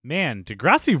Man,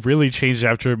 Degrassi really changed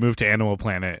after it moved to Animal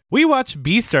Planet. We watched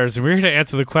Beastars, and we're here to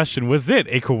answer the question, was it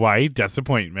a kawaii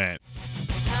disappointment?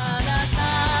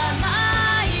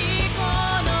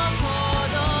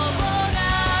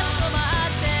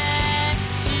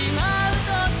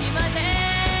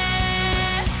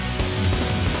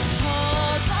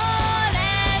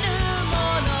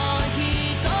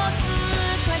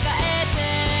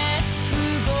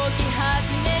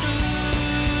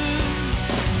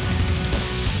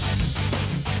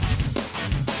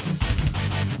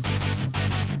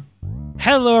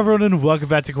 Hello everyone and welcome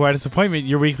back to Kawaii Disappointment,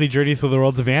 your weekly journey through the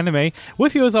worlds of anime.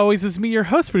 With you as always is me, your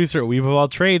host producer, Weave of All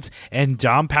Trades, and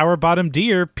Dom Power Bottom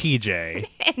Deer, PJ.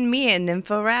 And me, a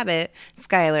Nympho Rabbit,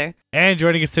 Skylar. And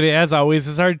joining us today as always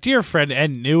is our dear friend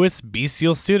and newest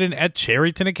bestial student at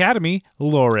Cherryton Academy,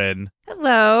 Lauren.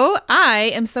 Hello,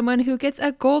 I am someone who gets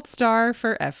a gold star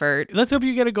for effort. Let's hope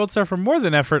you get a gold star for more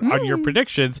than effort on your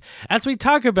predictions as we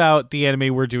talk about the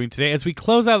anime we're doing today as we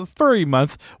close out Furry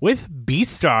Month with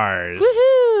Beastars.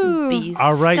 Woohoo! Beastars.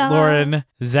 All right, Lauren,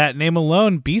 that name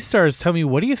alone, Beastars, tell me,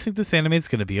 what do you think this anime is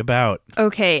going to be about?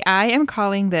 Okay, I am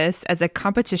calling this as a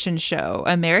competition show,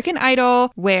 American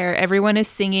Idol, where everyone is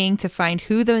singing to find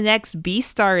who the next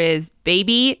Beastar is,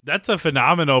 baby. That's a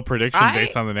phenomenal prediction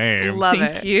based on the name.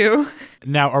 Thank you.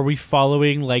 Now, are we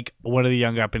following like one of the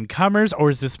young up-and-comers,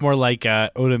 or is this more like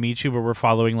Otomichi where we're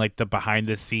following like the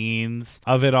behind-the-scenes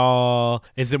of it all?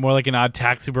 Is it more like an Odd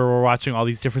Taxi where we're watching all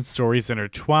these different stories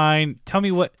intertwine? Tell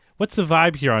me what's the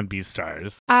vibe here on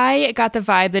Beastars? I got the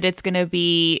vibe that it's going to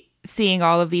be seeing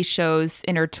all of these shows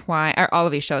intertwine, or all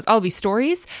of these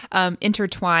stories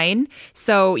intertwine.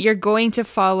 So you're going to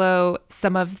follow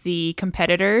some of the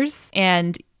competitors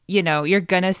and you're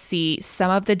going to see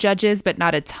some of the judges, but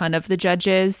not a ton of the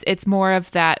judges. It's more of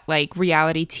that like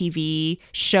reality TV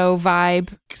show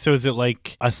vibe. So is it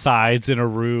like asides in a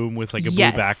room with like a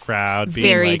blue background?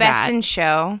 Very like, Best in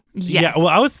show. Yes. Yeah, well,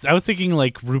 I was thinking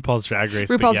like RuPaul's Drag Race.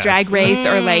 Drag Race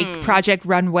or like Project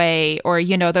Runway or,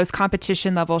 those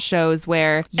competition level shows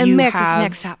where you America's have...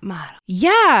 Next Top Model.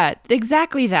 Yeah,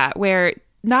 exactly that, where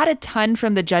not a ton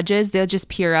from the judges. They'll just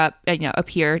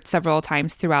appear several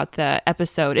times throughout the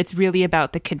episode. It's really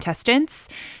about the contestants.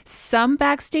 Some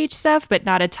backstage stuff, but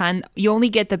not a ton. You only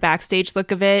get the backstage look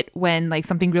of it when like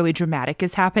something really dramatic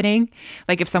is happening.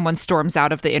 Like if someone storms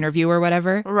out of the interview or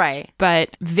whatever. Right.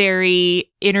 But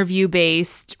very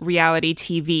interview-based reality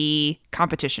TV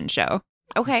competition show.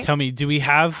 Okay. Tell me, do we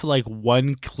have like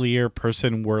one clear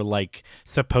person we're like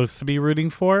supposed to be rooting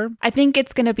for? I think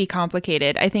it's going to be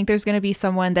complicated. I think there's going to be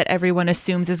someone that everyone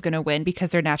assumes is going to win because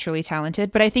they're naturally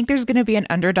talented. But I think there's going to be an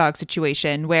underdog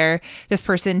situation where this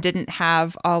person didn't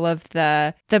have all of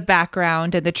the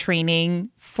background and the training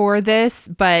for this,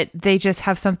 but they just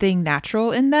have something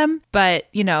natural in them. But,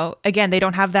 again, they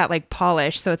don't have that like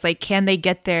polish. So it's like, can they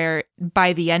get there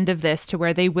by the end of this to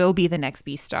where they will be the next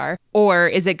Beastar? Or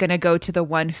is it going to go to the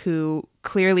one who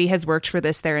clearly has worked for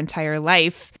this their entire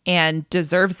life and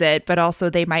deserves it, but also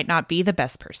they might not be the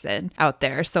best person out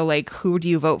there? So like, who do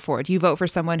you vote for? Do you vote for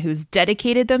someone who's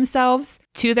dedicated themselves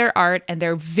to their art and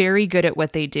they're very good at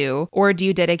what they do? Or do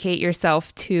you dedicate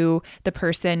yourself to the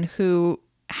person who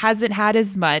hasn't had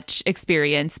as much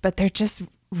experience, but they're just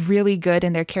really good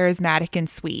and they're charismatic and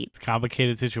sweet? It's a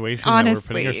complicated situation Honestly, that we're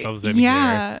putting ourselves in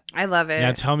yeah. here. I love it.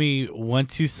 Now tell me,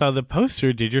 once you saw the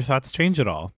poster, did your thoughts change at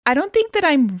all? I don't think that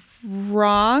I'm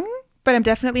wrong, but I'm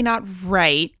definitely not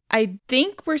right. I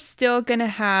think we're still going to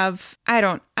have,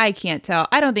 I can't tell.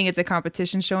 I don't think it's a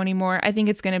competition show anymore. I think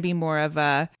it's going to be more of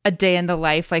a day in the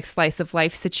life, like slice of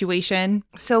life situation.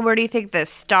 So where do you think the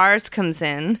stars comes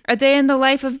in? A day in the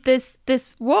life of this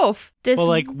wolf. This well,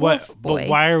 like wolf what? boy. But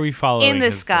why are we following In the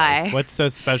his sky. life? What's so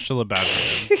special about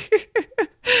him?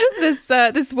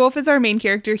 This wolf is our main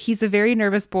character. He's a very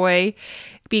nervous boy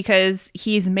because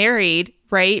he's married,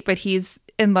 right? But he's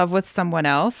in love with someone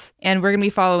else, and we're going to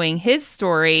be following his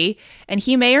story, and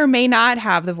he may or may not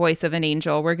have the voice of an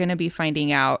angel. We're going to be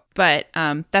finding out, but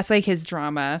that's like his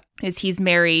drama is he's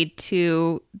married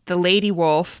to the lady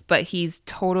wolf, but he's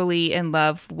totally in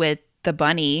love with the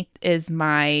bunny is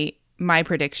my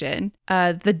prediction.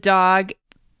 The dog,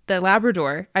 the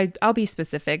Labrador, I'll be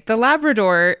specific. The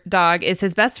Labrador dog is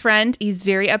his best friend. He's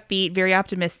very upbeat, very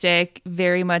optimistic,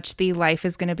 very much the life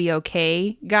is going to be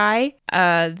okay guy.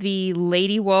 The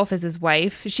lady wolf is his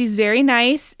wife. She's very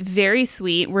nice, very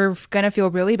sweet. We're going to feel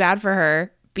really bad for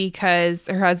her because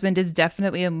her husband is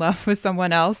definitely in love with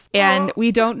someone else. And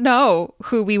we don't know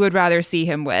who we would rather see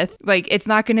him with. Like, it's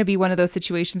not going to be one of those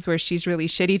situations where she's really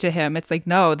shitty to him. It's like,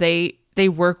 no, they they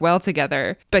work well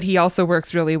together, but he also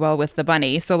works really well with the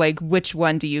bunny. So like, which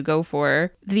one do you go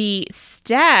for? The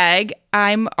stag,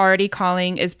 I'm already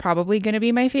calling is probably going to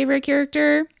be my favorite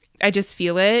character. I just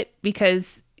feel it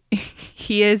because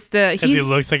he is the... Because he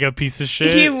looks like a piece of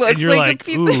shit. He looks and you're like a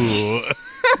piece of ooh. shit.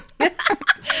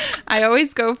 I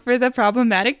always go for the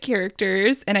problematic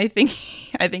characters, and I think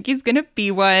he's going to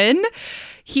be one.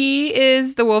 He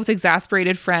is the wolf's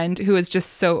exasperated friend who is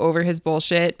just so over his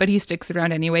bullshit, but he sticks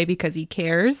around anyway because he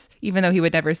cares, even though he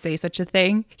would never say such a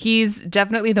thing. He's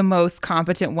definitely the most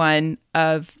competent one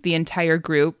of the entire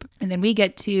group. And then we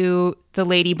get to the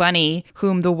Lady Bunny,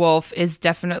 whom the wolf is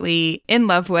definitely in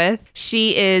love with.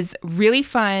 She is really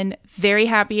fun, very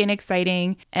happy and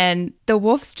exciting. And the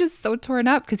wolf's just so torn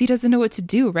up because he doesn't know what to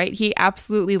do, right? He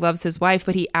absolutely loves his wife,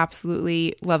 but he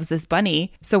absolutely loves this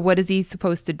bunny. So what is he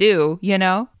supposed to do, you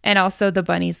know? And also the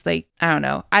bunny's like, I don't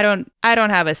know. I don't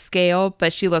have a scale,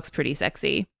 but she looks pretty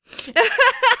sexy.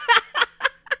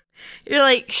 You're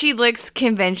like, she looks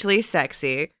conventionally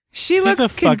sexy. She's a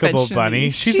fuckable bunny.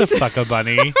 She's a fuck a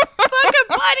bunny. Fuck a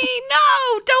bunny.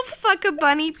 No, don't fuck a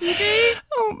bunny, PJ.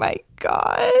 Oh my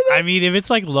God. I mean, if it's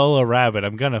like Lola Rabbit,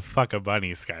 I'm gonna fuck a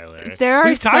bunny, Skylar.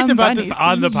 We've talked about bunnies. this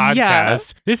on the podcast. Yeah.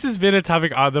 This has been a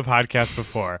topic on the podcast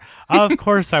before. Of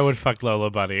course I would fuck Lola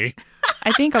Bunny.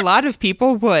 I think a lot of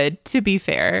people would, to be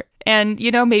fair. And,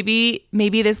 you know, maybe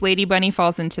this Lady Bunny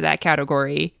falls into that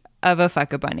category of a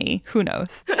fuck a bunny. Who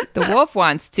knows? The wolf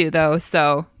wants to, though,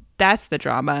 so that's the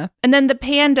drama. And then the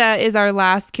panda is our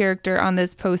last character on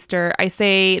this poster. I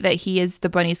say that he is the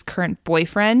bunny's current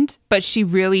boyfriend, but she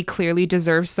really clearly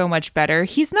deserves so much better.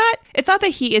 It's not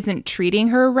that he isn't treating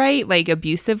her right, like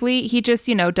abusively. He just,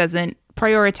 you know, doesn't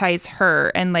prioritize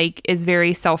her and like is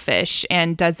very selfish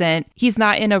and he's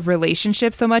not in a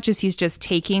relationship so much as he's just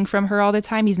taking from her all the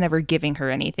time. He's never giving her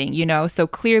anything, you know? So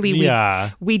clearly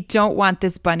we don't want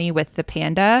this bunny with the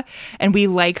panda, and we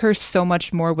like her so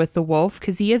much more with the wolf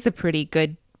because he is a pretty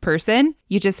good person.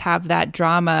 You just have that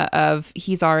drama of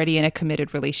he's already in a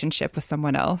committed relationship with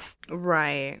someone else.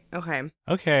 Right. Okay.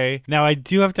 Okay. Now I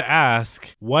do have to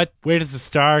ask, where does the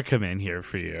star come in here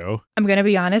for you? I'm going to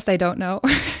be honest, I don't know.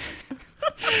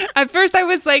 At first I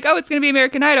was like, oh, it's going to be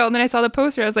American Idol. And then I saw the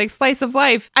poster. I was like, slice of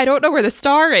life. I don't know where the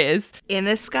star is. In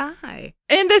the sky.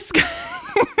 In the sky.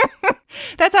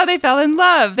 That's how they fell in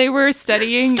love. They were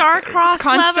studying Star-crossed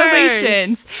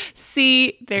constellations. lovers.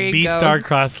 See, there you go.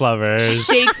 Star-crossed lovers.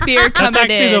 Shakespeare coming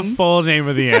That's actually in. the full name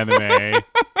of the anime.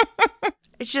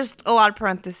 It's just a lot of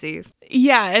parentheses.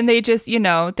 Yeah, and they just, you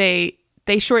know, they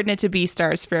shorten it to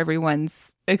B-stars for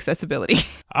everyone's accessibility.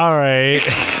 All right.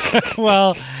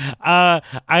 Well,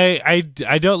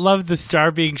 I don't love the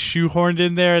star being shoehorned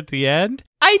in there at the end.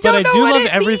 I don't know But I do what love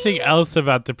it everything means. else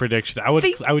about the prediction. I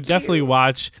would definitely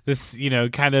watch this, you know,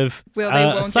 kind of Will they,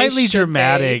 won't they, slightly should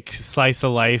dramatic slice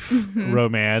of life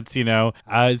romance, you know.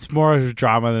 It's more of a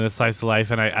drama than a slice of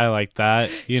life, and I like that,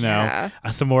 you know.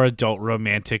 Yeah. Some more adult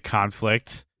romantic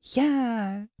conflict.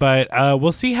 Yeah. But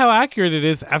we'll see how accurate it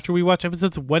is after we watch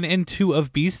episodes 1 and 2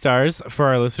 of Beastars. For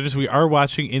our listeners, we are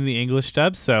watching in the English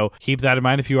dub, so keep that in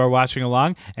mind if you are watching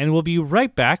along. And we'll be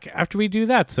right back after we do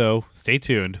that, so stay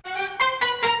tuned.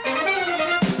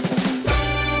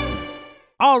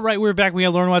 All right, we're back. We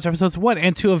have Lauren watch episodes 1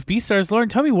 and 2 of Beastars. Lauren,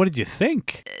 tell me, what did you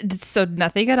think? So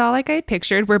nothing at all like I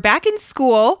pictured. We're back in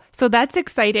school, so that's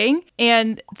exciting.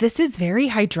 And this is very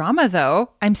high drama, though.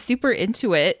 I'm super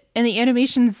into it. And the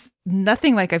animation's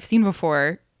nothing like I've seen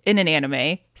before in an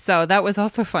anime. So that was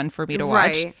also fun for me to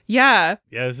watch. Right. Yeah.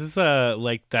 Yeah, is this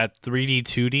like that 3D,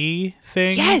 2D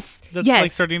thing? Yes. That's yes.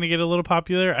 like starting to get a little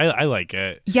popular. I like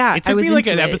it. Yeah, It took I was me like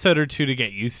into an it. episode or two to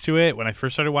get used to it when I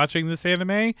first started watching this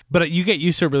anime, but you get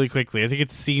used to it really quickly. I think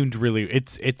it seemed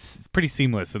it's pretty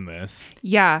seamless in this.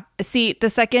 Yeah. See, the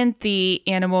second the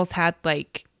animals had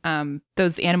like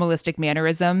those animalistic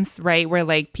mannerisms, right? Where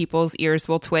like people's ears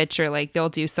will twitch or like they'll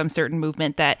do some certain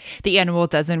movement that the animal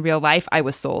does in real life. I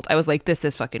was sold. I was like, this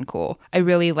is fucking cool. I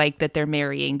really like that they're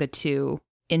marrying the two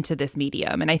into this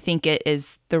medium. And I think it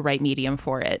is the right medium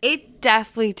for it. It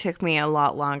definitely took me a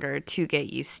lot longer to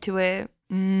get used to it.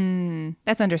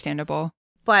 That's understandable.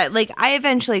 But like I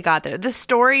eventually got there. The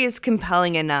story is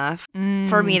compelling enough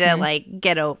for me to like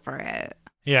get over it.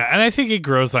 Yeah, and I think it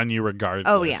grows on you regardless,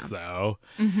 Oh, yeah. though.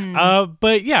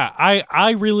 But yeah,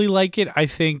 I really like it. I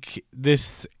think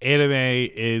this anime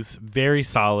is very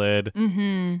solid.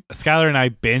 Skylar and I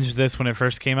binged this when it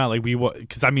first came out. Like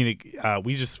because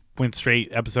we just went straight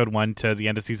episode 1 to the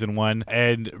end of season 1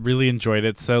 and really enjoyed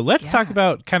it. So let's talk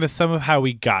about kind of some of how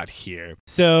we got here.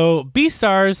 So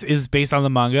Beastars is based on the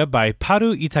manga by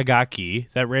Paru Itagaki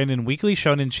that ran in Weekly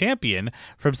Shonen Champion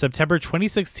from September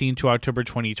 2016 to October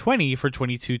 2020 for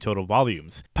 22 total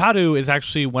volumes. Paru is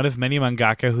actually one of many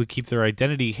mangaka who keep their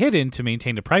identity hidden to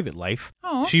maintain a private life.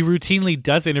 Aww. She routinely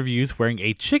does interviews wearing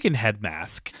a chicken head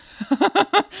mask.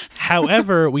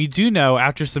 However, we do know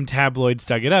after some tabloids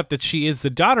dug it up that she is the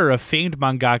daughter of famed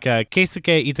mangaka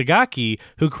Keisuke Itagaki,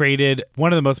 who created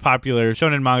one of the most popular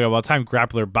shonen manga of all time,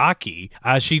 Grappler Baki.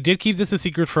 She did keep this a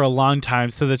secret for a long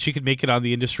time so that she could make it on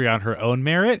the industry on her own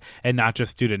merit and not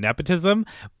just due to nepotism.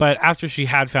 But after she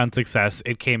had found success,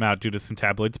 it came out due to some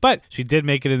tabloids. But she did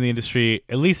make it in the industry,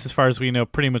 at least as far as we know,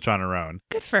 pretty much on her own.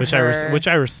 Good for her. Which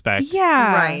I respect.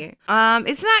 Yeah. Right.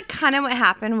 Isn't that kind of what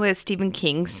happened with Stephen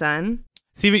King's son?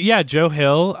 Joe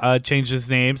Hill changed his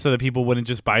name so that people wouldn't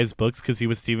just buy his books because he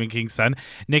was Stephen King's son.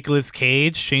 Nicolas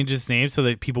Cage changed his name so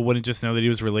that people wouldn't just know that he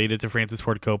was related to Francis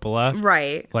Ford Coppola.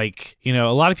 Right. Like, a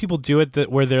lot of people do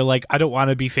it where they're like, I don't want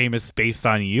to be famous based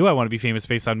on you. I want to be famous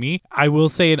based on me. I will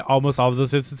say in almost all of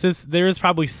those instances, there is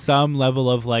probably some level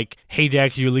of like, hey,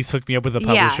 Dad, can you at least hook me up with a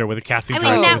publisher, with a casting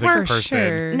director, with a person?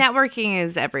 Sure. Networking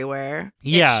is everywhere.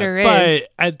 Yeah, it sure is.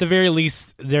 But at the very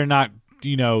least, they're not,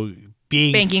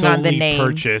 being banking solely on the name.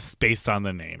 Purchased based on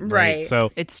the name. Right.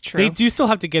 So it's true. They do still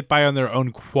have to get by on their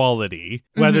own quality,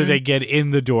 whether they get in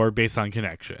the door based on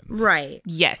connections. Right.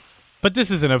 Yes. But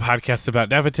this isn't a podcast about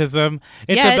nepotism.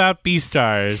 It's about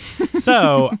Beastars.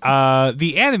 So,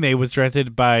 the anime was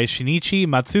directed by Shinichi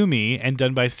Matsumi and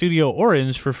done by Studio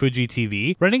Orange for Fuji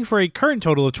TV, running for a current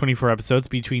total of 24 episodes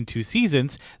between 2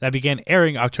 seasons that began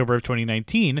airing October of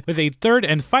 2019, with a third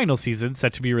and final season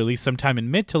set to be released sometime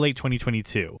in mid to late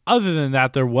 2022. Other than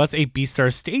that, there was a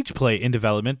Beastars stage play in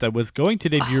development that was going to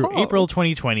debut April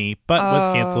 2020, but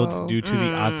was canceled due to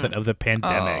the onset of the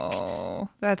pandemic. Oh,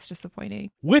 that's disappointing.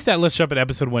 With that, let's jump at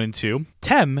episode 1 and 2.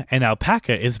 Tem, an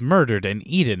alpaca, is murdered and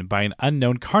eaten by an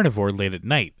unknown carnivore late at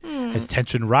night. As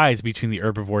tension rises between the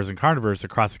herbivores and carnivores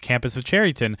across the campus of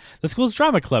Cherryton, the school's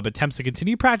drama club attempts to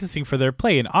continue practicing for their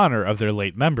play in honor of their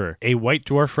late member. A white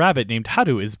dwarf rabbit named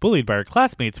Haru is bullied by her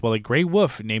classmates, while a gray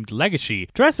wolf named Legacy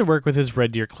tries to work with his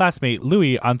red deer classmate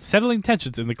Louis on settling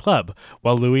tensions in the club.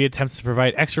 While Louis attempts to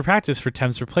provide extra practice for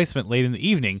Tem's replacement late in the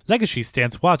evening, Legacy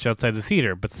stands watch outside the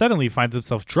theater, but suddenly finds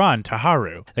himself drawn to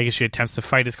Haru. Legacy attempts to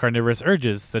fight his carnivorous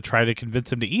urges that try to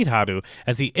convince him to eat Haru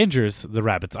as he injures the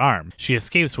rabbit's arm. She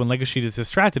escapes when Legacy is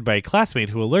distracted by a classmate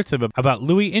who alerts him about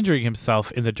Louis injuring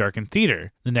himself in the darkened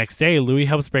theater. The next day, Louis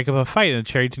helps break up a fight in the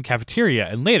Cherryton cafeteria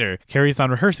and later carries on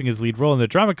rehearsing his lead role in the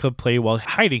drama club play while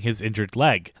hiding his injured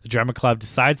leg. The drama club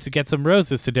decides to get some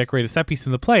roses to decorate a set piece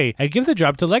in the play and give the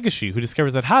job to Legacy, who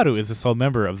discovers that Haru is the sole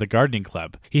member of the gardening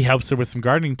club. He helps her with some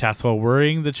gardening tasks while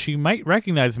worrying that she might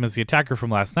recognize him as the attacker from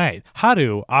last night.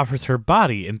 Haru offers her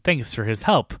body in thanks for his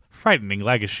help, frightening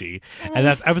Legacy. And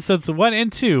that's episodes 1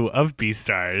 and 2 of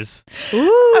Beastars. Ooh.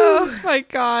 Oh my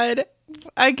god.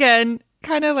 Again,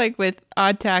 kind of like with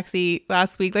Odd Taxi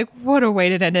last week, like what a way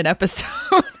to end an episode.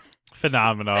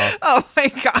 Phenomenal. Oh my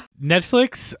god.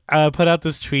 Netflix put out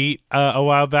this tweet a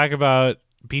while back about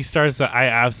Beastars that I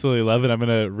absolutely love, and I'm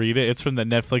going to read it. It's from the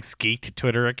Netflix Geeked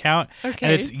Twitter account. Okay.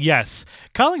 And it's, yes,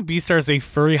 calling Beastars a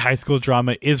furry high school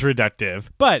drama is reductive,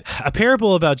 but a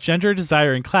parable about gender,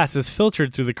 desire, and class is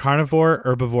filtered through the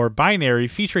carnivore-herbivore binary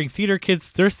featuring theater kids,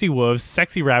 thirsty wolves,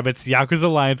 sexy rabbits,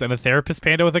 Yakuza lions, and a therapist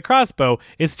panda with a crossbow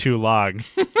is too long.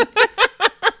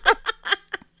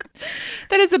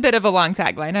 That is a bit of a long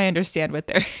tagline. I understand what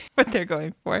they're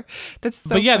going for. That's so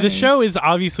But yeah, funny. the show is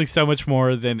obviously so much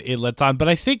more than it lets on. But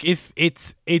I think if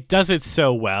it does it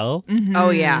so well. Mm-hmm. Oh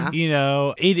yeah.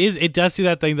 It does do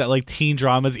that thing that like teen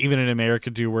dramas, even in America,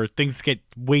 do where things get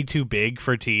way too big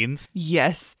for teens.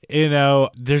 Yes.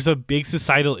 There's a big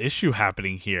societal issue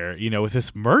happening here, with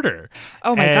this murder.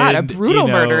 Oh my god, a brutal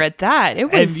murder at that.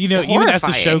 It was even as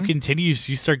the show horrifying. continues,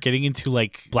 you start getting into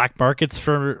like black markets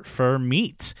for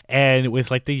meat, and with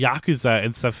like the Yakuza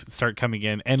and stuff start coming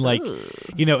in, and like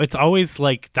it's always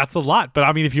like that's a lot. But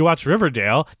I mean, if you watch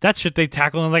Riverdale, that shit they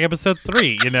tackle in like episode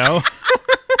 3.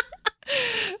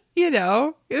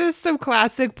 There's some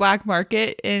classic black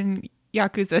market in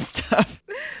Yakuza stuff.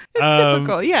 It's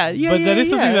typical. Yeah. But that is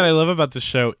something that I love about the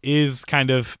show is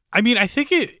kind of, I mean, I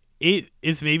think it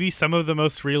is maybe some of the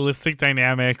most realistic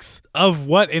dynamics of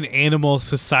what an animal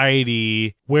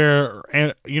society where,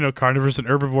 carnivores and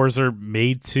herbivores are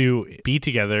made to be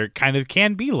together kind of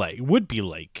would be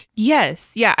like.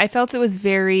 Yes. Yeah. I felt it was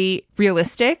very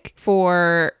realistic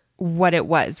for what it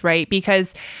was, right?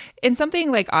 Because in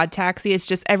something like Odd Taxi, it's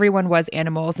just everyone was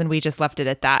animals and we just left it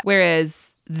at that.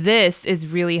 Whereas this is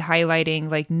really highlighting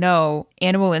like, no,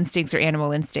 animal instincts are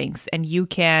animal instincts, and you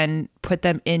can put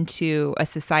them into a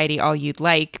society all you'd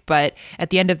like, but at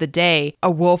the end of the day,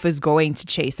 a wolf is going to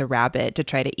chase a rabbit to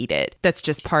try to eat it. That's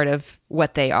just part of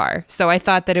what they are. So I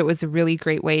thought that it was a really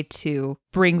great way to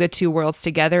bring the two worlds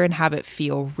together and have it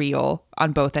feel real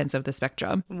on both ends of the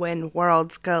spectrum. When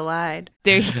worlds collide.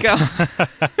 There you go.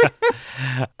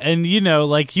 And, you know,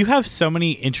 like, you have so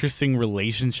many interesting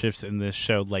relationships in this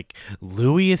show. Like,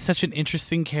 Louis is such an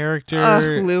interesting character.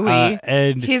 Louis.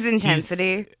 And His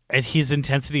intensity. His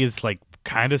intensity is, like,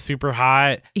 kind of super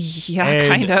hot. Yeah,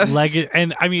 And kind of.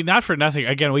 and I mean, not for nothing.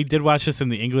 Again, we did watch this in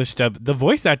the English dub. The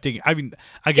voice acting, I mean,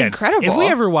 again, Incredible. if we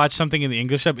ever watch something in the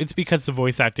English dub, it's because the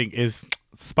voice acting is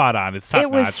spot on. It's top It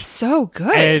was notch. so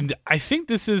good. And I think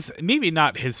this is maybe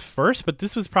not his first, but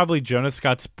this was probably Jonah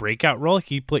Scott's breakout role.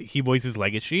 He voices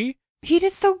Legacy. He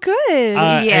did so good.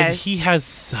 And Yes. he has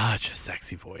such a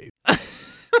sexy voice.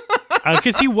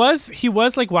 Because he was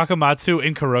like Wakamatsu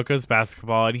in Kuroko's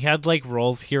Basketball, and he had like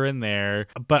roles here and there.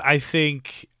 But I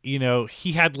think, you know,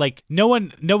 he had like no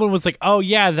one was like, oh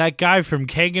yeah, that guy from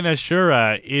Kengan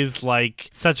Ashura is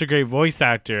like such a great voice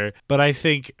actor. But I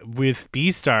think with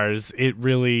Beastars, it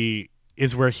really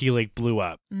is where he like blew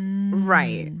up.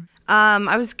 Right.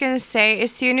 I was gonna say,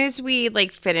 as soon as we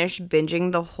like finished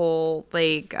binging the whole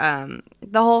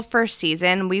first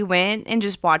season, we went and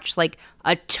just watched like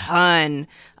a ton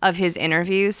of his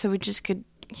interviews, so we just could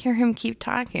hear him keep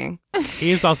talking.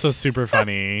 He is also super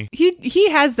funny. He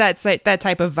has that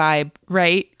type of vibe,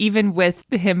 right? Even with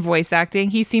him voice acting,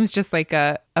 he seems just like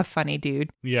a funny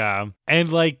dude. Yeah.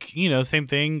 And like, you know, same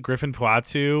thing, Griffin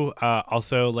Puatu,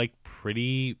 also like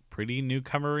pretty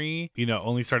newcomery, you know,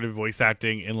 only started voice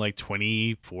acting in like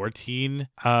 2014.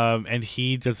 And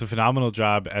he does a phenomenal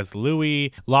job as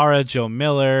Louis. Lara Jo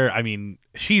Miller, I mean,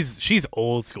 she's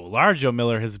old school. Lara Jo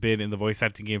Miller has been in the voice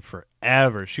acting game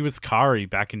forever. She was Kari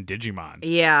back in Digimon.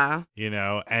 Yeah. You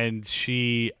know, and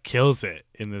she kills it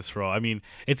in this role. I mean,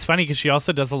 it's funny because she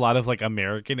also does a lot of like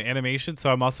American animation.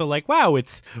 So I'm also like, wow,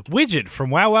 it's Widget from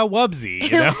Wow Wow Wubsy,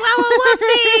 you know?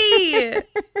 Whoopsie!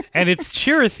 And it's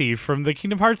Chirithy from the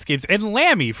Kingdom Hearts games, and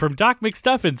Lammy from Doc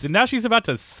McStuffins, and now she's about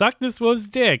to suck this wolf's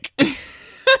dick.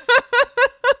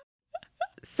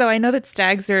 So I know that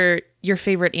stags are your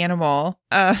favorite animal.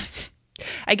 I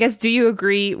guess, do you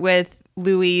agree with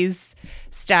Louis'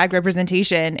 stag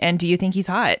representation, and do you think he's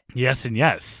hot? Yes and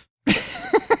yes.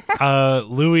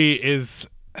 Louis is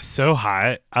so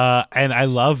hot, and I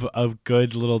love a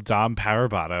good little Dom power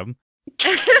bottom.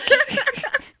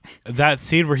 That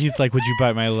scene where he's like, would you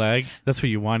bite my leg? That's what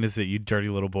you want, is it, you dirty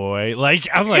little boy? Like,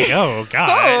 I'm like, oh,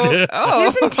 God. Oh.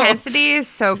 His intensity is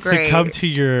so great. Succumb to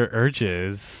your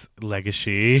urges,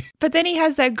 Legacy. But then he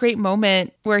has that great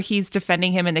moment where he's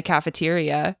defending him in the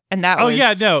cafeteria. And that Oh, was...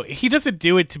 yeah, no. He doesn't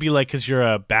do it to be like, because you're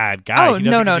a bad guy. Oh, He does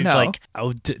it no, 'cause no. He's like,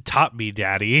 oh, top me,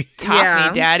 daddy. Top Yeah.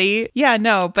 me, daddy. Yeah,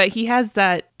 no, but he has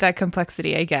that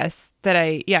complexity, I guess, that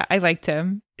I liked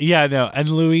him. Yeah, no, and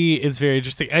Louis is very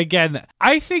interesting. Again,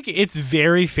 I think it's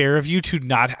very fair of you to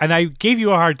not, and I gave you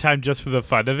a hard time just for the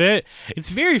fun of it. It's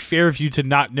very fair of you to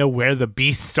not know where the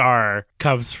Beast Star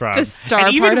comes from. The star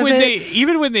and even part of when it?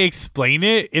 even when they explain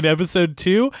it in episode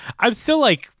 2, I'm still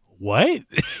like, what?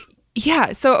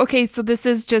 Yeah, so this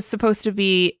is just supposed to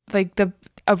be like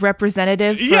a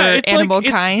representative for Yeah, it's like- animal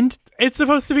it's- kind It's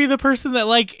supposed to be the person that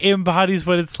like embodies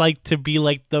what it's like to be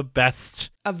like the best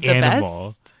of the animal.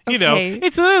 best. You know, Okay.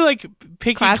 it's really like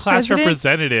picking class president?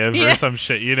 representative or some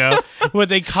shit, you know, when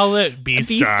they call it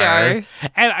B-Star.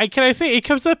 And can I say it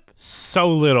comes up so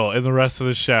little in the rest of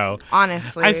the show.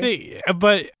 Honestly. I think,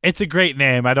 but it's a great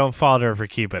name. I don't fault her for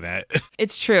keeping it.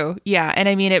 It's true. Yeah. And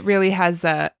I mean, it really has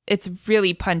it's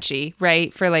really punchy,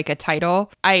 right? For like a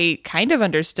title. I kind of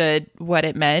understood what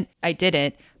it meant. I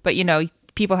didn't. But, you know,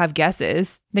 people have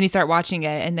guesses. Then you start watching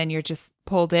it and then you're just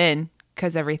pulled in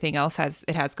because everything else has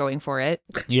going for it.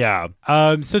 Yeah.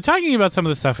 So talking about some of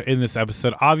the stuff in this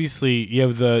episode, obviously you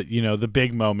have the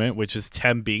big moment, which is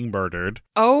Tem being murdered.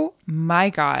 Oh my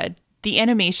God. The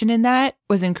animation in that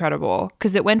was incredible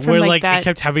because it went from Where like that. it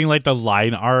kept having like the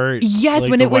line art. Yes, like,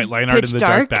 when the it was white line art in pitch the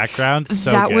dark dark, background.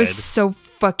 So that good. was so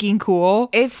fucking cool.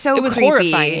 It's so It was creepy.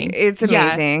 horrifying. It's Yeah.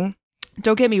 amazing.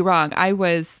 Don't get me wrong. I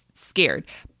was scared,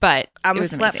 but I'm it a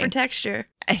was slut amazing. for texture.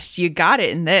 You got it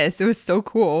in this. It was so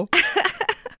cool.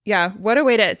 Yeah, what a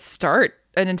way to start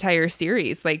an entire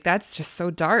series. Like, that's just so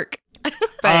dark.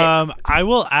 But I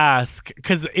will ask,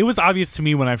 because it was obvious to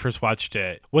me when I first watched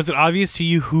it. Was it obvious to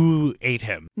you who ate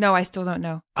him? no, I still don't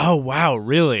know. Oh, wow,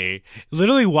 really?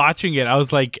 Literally watching it,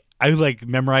 I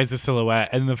memorized the silhouette,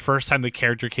 and the first time the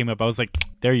character came up, I was like,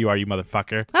 there you are, you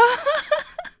motherfucker.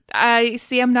 I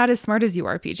see. I'm not as smart as you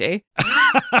are, PJ.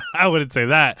 I wouldn't say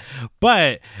that,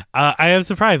 but I am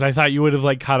surprised. I thought you would have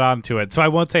like caught on to it, so I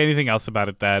won't say anything else about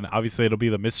it then. Obviously, it'll be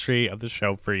the mystery of the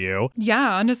show for you.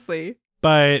 Yeah, honestly.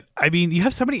 But I mean, you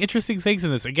have so many interesting things in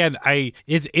this. Again,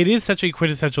 it is such a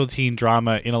quintessential teen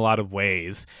drama in a lot of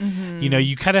ways. You know,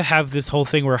 you kind of have this whole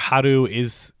thing where Haru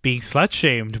is being slut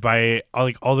shamed by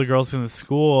all the girls in the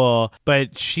school,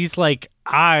 but she's like,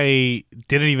 I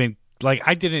didn't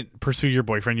pursue your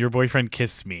boyfriend. Your boyfriend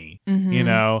kissed me, you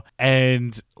know,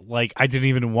 and like I didn't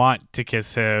even want to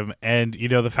kiss him. And, you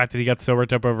know, the fact that he got so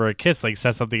worked up over a kiss like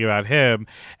says something about him.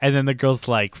 And then the girl's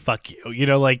like, fuck you, you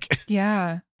know, like.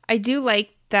 Yeah. I do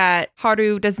like that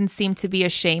Haru doesn't seem to be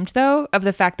ashamed, though, of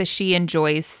the fact that she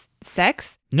enjoys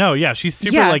sex. No, yeah, she's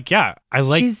super I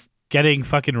like getting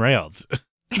fucking railed.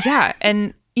 Yeah,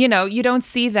 and, you know, you don't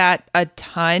see that a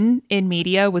ton in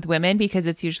media with women because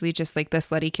it's usually just like the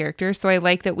slutty character. So I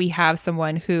like that we have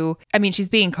someone who, I mean, she's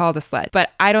being called a slut,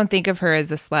 but I don't think of her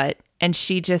as a slut. And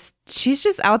she's just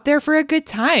out there for a good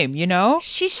time, you know?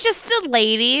 She's just a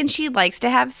lady and she likes to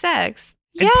have sex.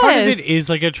 And part of it is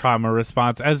like a trauma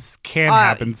response, as can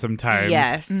happen sometimes.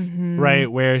 Yes. Right?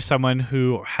 Where someone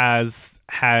who has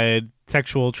had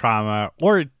sexual trauma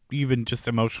or even just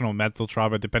emotional mental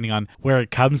trauma, depending on where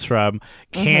it comes from,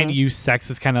 can use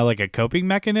sex as kind of like a coping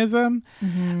mechanism.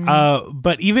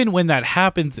 But even when that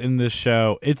happens in this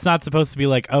show, it's not supposed to be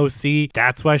like, oh, see,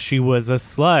 that's why she was a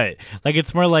slut. Like,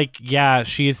 it's more like, yeah,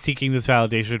 she is seeking this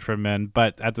validation from men,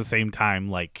 but at the same time,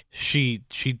 like, she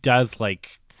does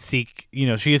like seek, you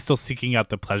know, she is still seeking out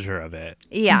the pleasure of it.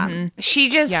 Yeah.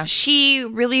 She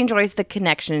really enjoys the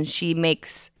connection she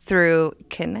makes through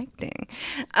connecting.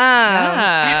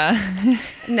 No,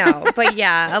 but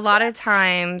yeah, a lot of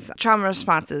times trauma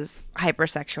response is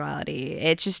hypersexuality.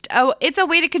 It's just, it's a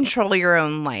way to control your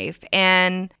own life.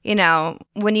 And, you know,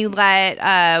 when you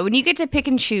get to pick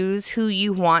and choose who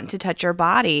you want to touch your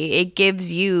body, it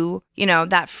gives you, you know,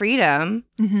 that freedom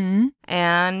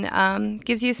and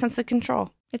gives you a sense of control.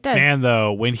 It does. Man,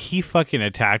 though, when he fucking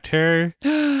attacked her.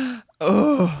 I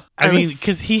mean,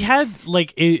 because he had,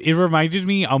 like, it reminded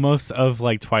me almost of,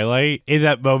 like, Twilight in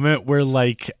that moment where,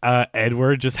 like,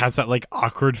 Edward just has that, like,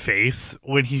 awkward face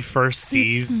when he first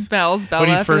sees Bella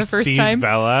for the first time.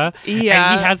 Bella.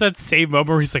 Yeah. And he has that same moment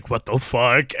where he's like, what the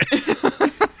fuck?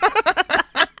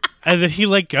 And then he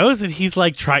like goes and he's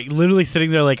like literally sitting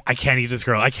there like, I can't eat this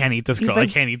girl. I can't eat this girl. I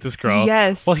can't eat this girl.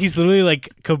 Yes. Well, he's literally like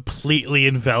completely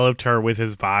enveloped her with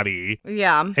his body.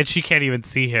 Yeah. And she can't even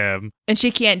see him. And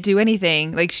she can't do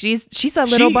anything. Like she's a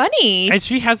little bunny. And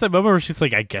she has that moment where she's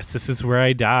like, I guess this is where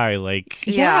I die. Like,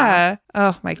 yeah.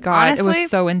 Oh my God. Honestly, it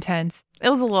was so intense. It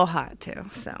was a little hot too.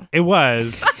 So it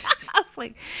was. I was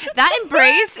like, that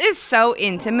embrace is so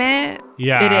intimate.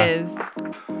 Yeah. It is.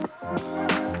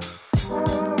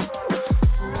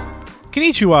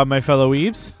 Konnichiwa, my fellow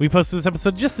weebs. We posted this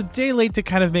episode just a day late to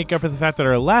kind of make up for the fact that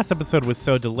our last episode was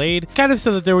so delayed, kind of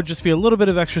so that there would just be a little bit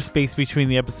of extra space between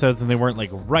the episodes and they weren't like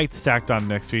right stacked on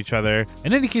next to each other.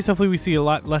 In any case, hopefully we see a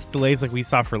lot less delays like we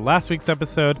saw for last week's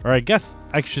episode, or I guess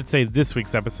I should say this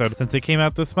week's episode since it came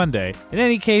out this Monday. In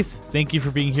any case, thank you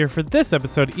for being here for this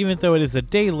episode, even though it is a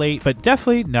day late, but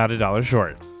definitely not $1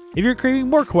 short. If you're craving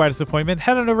more Kawaii Disappointment,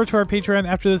 head on over to our Patreon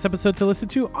after this episode to listen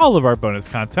to all of our bonus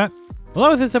content.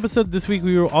 Along with this episode this week,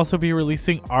 we will also be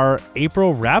releasing our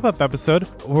April wrap-up episode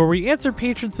where we answer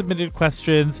patron-submitted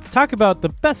questions, talk about the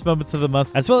best moments of the month,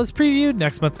 as well as preview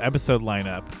next month's episode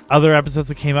lineup. Other episodes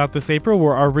that came out this April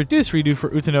were our Reduced Redo for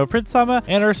Utano Prince-sama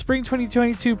and our Spring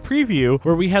 2022 preview,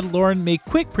 where we had Lauren make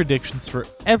quick predictions for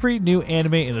every new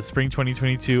anime in the Spring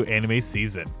 2022 anime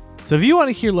season. So if you want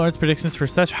to hear Lauren's predictions for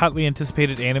such hotly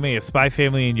anticipated anime as Spy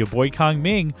Family and Your Boy Kong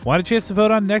Ming, want a chance to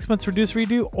vote on next month's Reduce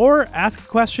Redo, or ask a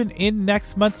question in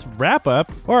next month's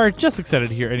wrap-up, or are just excited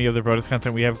to hear any other bonus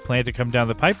content we have planned to come down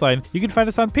the pipeline, you can find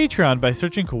us on Patreon by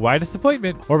searching Kawaii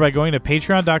Disappointment, or by going to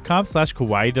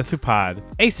patreon.com/KawaiiDesupod.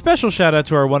 A special shout out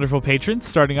to our wonderful patrons,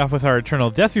 starting off with our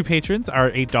Eternal Desu patrons, our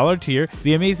 $8 tier,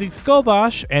 the amazing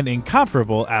Skullbosh and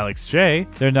incomparable Alex J.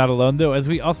 They're not alone though, as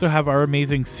we also have our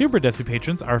amazing Super Desu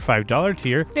patrons, our $5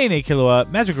 tier, Nene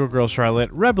Killua, Magical Girl Charlotte,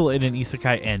 Rebel in an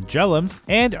Isekai, and Jellums,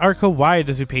 and our Kawaii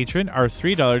Desu patron, our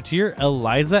 $3 tier,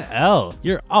 Eliza L.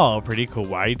 You're all pretty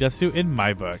Kawaii Desu in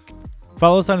my book.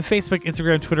 Follow us on Facebook,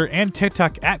 Instagram, Twitter, and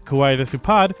TikTok at Kawaii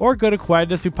Desupod, or go to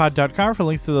kawaiidesupod.com for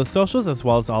links to those socials as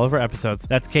well as all of our episodes.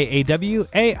 That's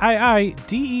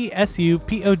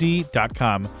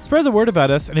KAWAIIDESUPOD.com. Spread the word about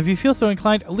us, and if you feel so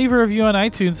inclined, leave a review on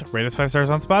iTunes, rate us 5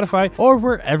 stars on Spotify, or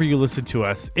wherever you listen to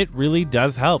us. It really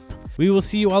does help. We will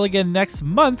see you all again next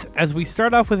month as we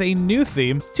start off with a new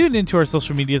theme. Tune into our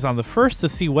social medias on the 1st to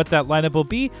see what that lineup will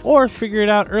be, or figure it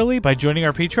out early by joining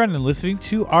our Patreon and listening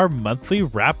to our monthly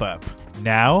wrap-up.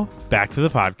 Now, back to the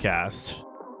podcast.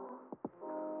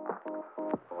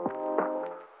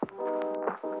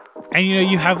 And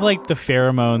you have like the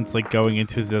pheromones like going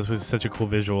into this was such a cool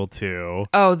visual too.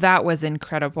 Oh, that was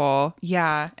incredible.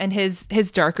 Yeah. And his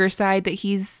darker side that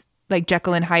he's like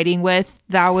Jekyll and hiding with,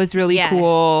 that was really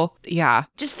cool. Yeah.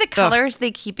 Just the colors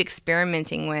they keep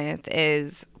experimenting with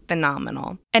is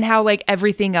phenomenal. And how like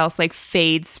everything else like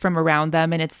fades from around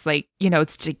them, and it's like,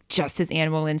 it's just his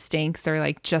animal instincts or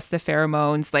like just the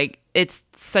pheromones. Like it's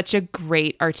such a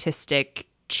great artistic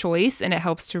choice, and it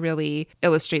helps to really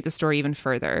illustrate the story even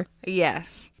further.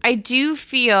 Yes. I do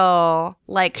feel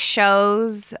like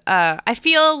I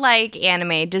feel like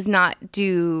anime does not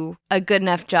do a good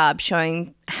enough job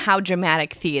showing how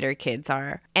dramatic theater kids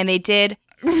are. And they did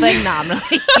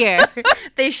phenomenally here.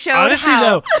 They showed honestly, how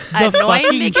though, the annoying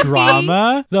fucking they could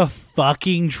drama, the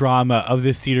fucking drama of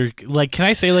this theater. Like, can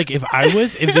I say, like, if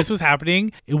this was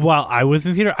happening while I was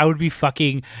in theater, I would be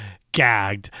fucking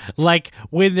gagged. Like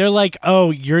when they're like,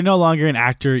 "Oh, you're no longer an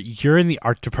actor. You're in the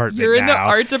art department. You're in the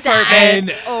art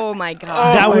department." Oh my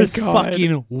god, that was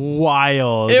fucking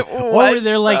wild. It was. Or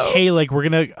they're like, "Hey, like we're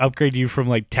gonna upgrade you from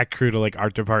like tech crew to like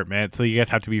art department, so you guys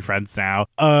have to be friends now."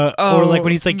 Or like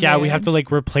when he's like, "Yeah, we have to like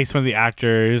replace one of the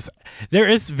actors." There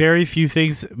is very few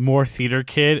things more theater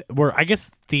kid, where I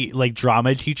guess the like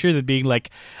drama teacher than being like,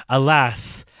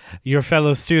 "Alas, your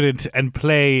fellow student and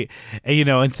play,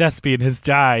 and thespian has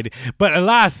died. But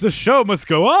alas, the show must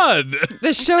go on."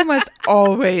 The show must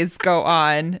always go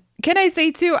on. Can I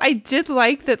say, too, I did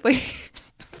like that, like,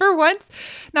 for once,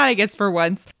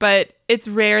 but it's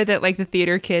rare that, like, the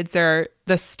theater kids are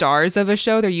the stars of a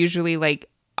show. They're usually, like,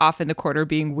 off in the corner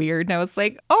being weird. And I was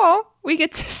like, oh, we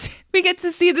get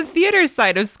to see the theater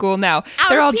side of school now.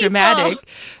 They're all dramatic.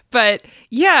 But,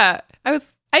 yeah,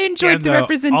 I enjoyed the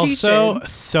representation. Also,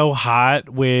 so hot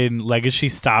when Legacy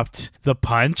stopped the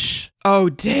punch. Oh,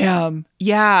 damn.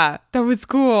 Yeah, that was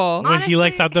cool. When he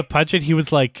like stopped the punch and he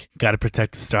was like, "Gotta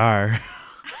protect the star."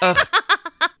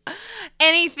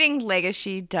 Anything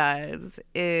Legacy does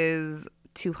is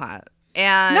too hot.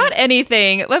 And not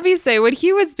anything. Let me say, when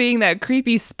he was being that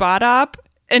creepy spot op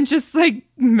and just like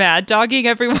mad dogging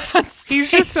everyone on stage.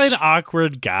 He's just an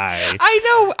awkward guy.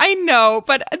 I know,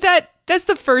 but that's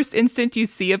the first instant you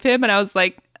see of him, and I was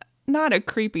like, not a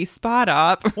creepy spot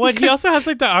op. Well, he also has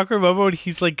like the awkward moment when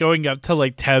he's like going up to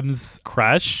like Tem's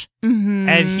crush, and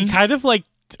he kind of like,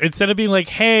 instead of being like,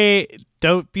 "Hey,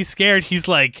 don't be scared," he's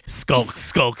like,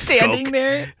 "Skulk, standing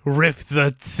there, rip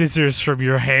the scissors from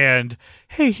your hand.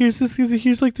 Hey, here's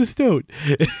like this note,"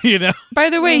 By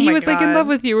the way, Oh he my was like in God. love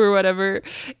with you or whatever.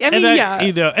 and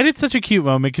it's such a cute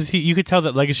moment because you could tell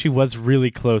that Legacy was really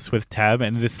close with Tem,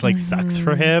 and this like sucks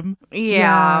for him.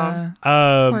 Yeah.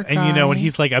 Poor And guy. when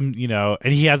he's like, and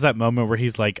he has that moment where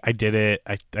he's like, "I did it.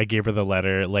 I gave her the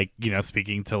letter," like,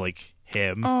 speaking to like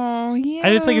him. Oh, yeah.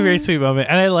 And it's like a very sweet moment.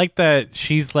 And I like that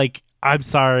she's like, "I'm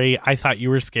sorry. I thought you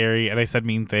were scary and I said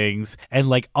mean things. And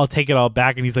like, I'll take it all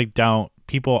back." And he's like, "Don't.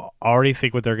 People already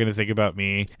think what they're going to think about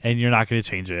me, and you're not going to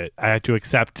change it. I have to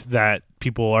accept that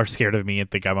people are scared of me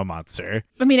and think I'm a monster."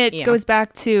 I mean, it goes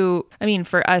back to,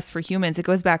 for us, for humans, it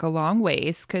goes back a long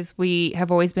ways because we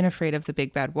have always been afraid of the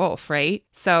big bad wolf, right?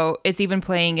 So it's even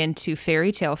playing into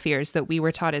fairy tale fears that we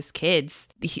were taught as kids,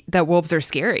 that wolves are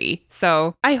scary.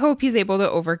 So I hope he's able to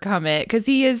overcome it because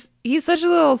he's such a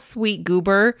little sweet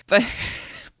goober,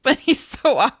 but he's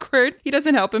so awkward. He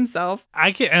doesn't help himself.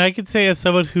 I can say, as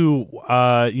someone who,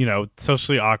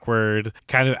 socially awkward,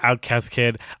 kind of outcast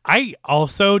kid, I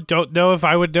also don't know if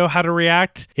I would know how to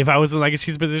react if I was in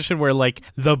Legacy's position, where like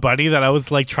the bunny that I was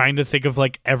like trying to think of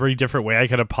like every different way I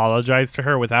could apologize to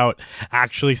her without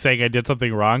actually saying I did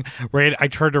something wrong. Right? I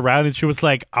turned around and she was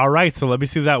like, "All right, so let me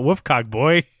see that woofcock,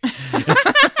 boy."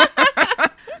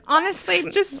 Honestly,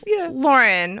 Just,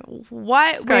 Lauren,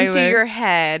 what went through Skylar. your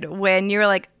head when you were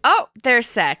like, "Oh, there's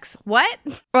sex"? What?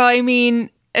 Well,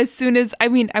 as soon as, I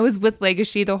was with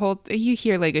Legacy you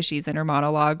hear Legacy's inner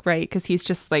monologue, right? Because he's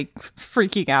just like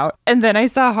freaking out. And then I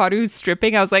saw Haru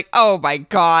stripping. I was like, oh my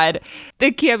God,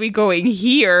 they can't be going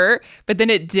here. But then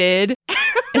it did.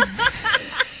 And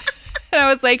I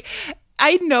was like,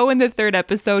 I know in the third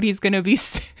episode he's going to be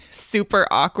super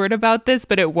awkward about this,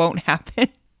 but it won't happen.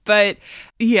 But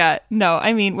yeah, no,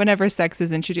 I mean, whenever sex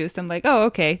is introduced, I'm like, oh,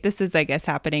 okay, this is, I guess,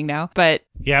 happening now. But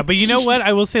yeah, but you know what?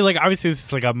 I will say, like, obviously this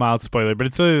is like a mild spoiler, but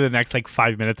it's only the next like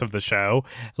 5 minutes of the show.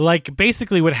 Like,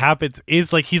 basically what happens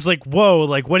is like, he's like, whoa,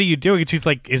 like, what are you doing? And she's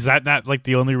like, is that not like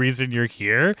the only reason you're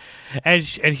here? And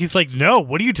he's like, no,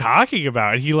 what are you talking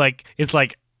about? And he like, is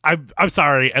like, I'm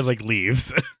sorry, and like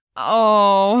leaves.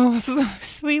 oh,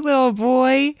 sweet little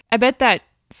boy. I bet that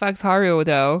fucks Haru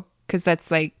though, because that's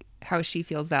like how she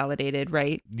feels validated,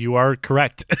 right? You are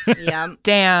correct. Yeah.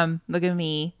 Damn, look at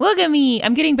me. Look at me.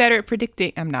 I'm getting better at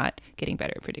predicting. I'm not getting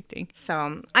better at predicting.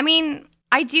 So, I mean,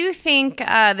 I do think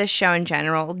the show in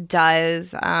general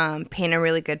does paint a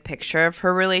really good picture of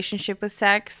her relationship with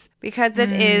sex, because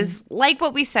it is like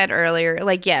what we said earlier.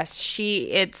 Like, yes,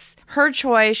 it's her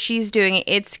choice. She's doing it.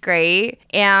 It's great.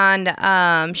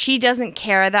 And she doesn't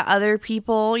care that other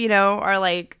people, are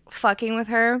like fucking with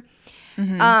her.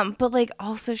 But like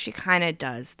also she kind of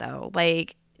does though.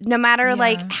 Like, no matter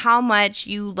like how much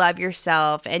you love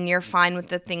yourself and you're fine with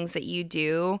the things that you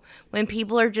do, when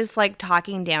people are just like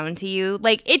talking down to you,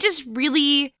 like it just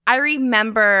really, I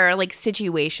remember like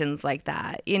situations like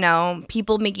that,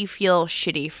 people make you feel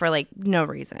shitty for like no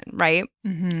reason, right?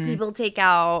 People take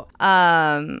out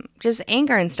just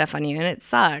anger and stuff on you, and it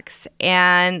sucks.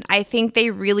 And I think they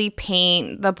really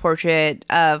paint the portrait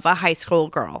of a high school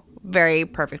girl very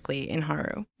perfectly in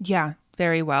Haru. Yeah,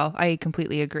 very well. I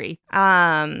completely agree.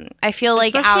 I feel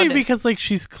like especially because like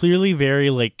she's clearly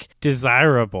very like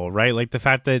desirable, right? Like the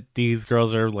fact that these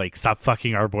girls are like, stop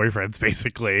fucking our boyfriends,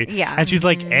 basically. Yeah. And she's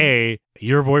like, hey,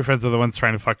 your boyfriends are the ones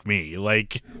trying to fuck me.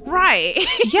 Like, right.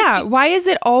 Yeah. Why is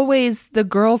it always the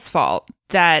girl's fault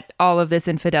that all of this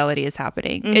infidelity is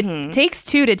happening? It takes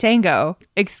two to tango.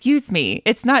 Excuse me.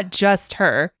 It's not just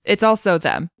her. It's also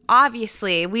them.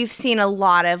 Obviously, we've seen a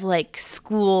lot of like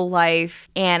school life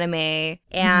anime,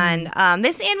 and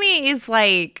this anime is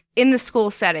like in the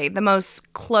school setting, the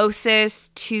most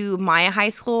closest to my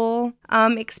high school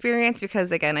experience,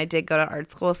 because again, I did go to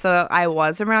art school, so I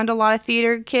was around a lot of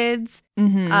theater kids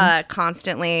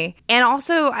constantly. And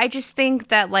also, I just think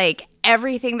that like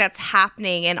everything that's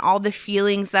happening and all the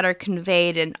feelings that are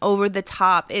conveyed and over the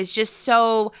top is just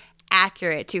so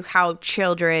accurate to how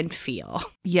children feel.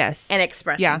 Yes. And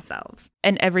express themselves.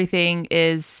 And everything's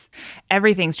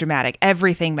dramatic.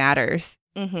 Everything matters.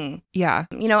 Yeah.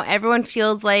 Everyone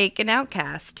feels like an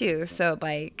outcast too. So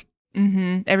like,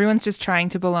 everyone's just trying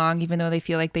to belong, even though they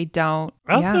feel like they don't.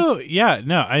 Also,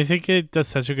 I think it does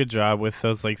such a good job with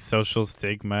those like social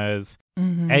stigmas.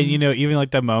 And even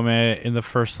like that moment in the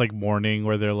first like morning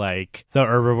where they're like, the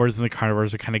herbivores and the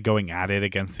carnivores are kind of going at it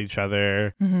against each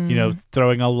other,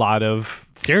 throwing a lot of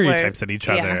stereotypes at each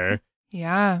other.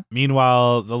 Yeah.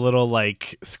 Meanwhile, the little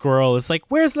like squirrel is like,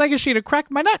 where's Legacy to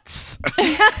crack my nuts?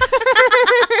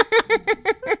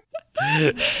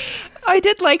 I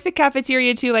did like the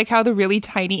cafeteria too, like how the really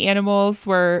tiny animals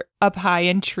were up high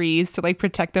in trees to like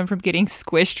protect them from getting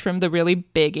squished from the really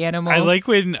big animals. I like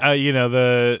when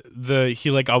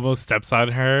he like almost steps on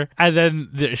her, and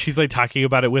then she's like talking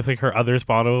about it with like her other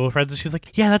small friends, and she's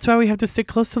like, yeah, that's why we have to stick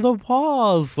close to the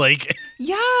walls, like.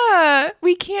 Yeah,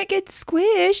 we can't get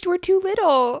squished, we're too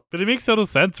little. But it makes total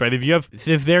sense, right?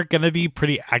 If they're gonna be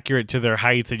pretty accurate to their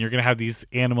heights, and you're gonna have these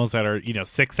animals that are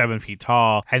 6-7 feet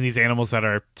tall, and these animals that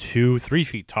are 2-3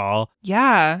 feet tall.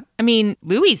 Yeah, I mean,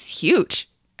 Louie's huge.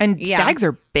 And stags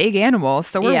are big animals,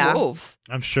 so we're wolves.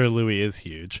 I'm sure Louis is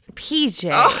huge. PJ,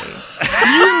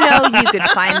 you could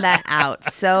find that out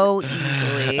so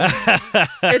easily.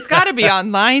 It's got to be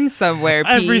online somewhere,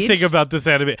 Peach. Everything about this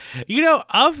anime.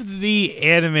 Of the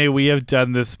anime we have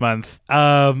done this month,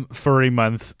 Furry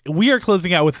Month, we are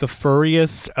closing out with the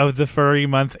furriest of the Furry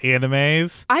Month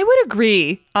animes. I would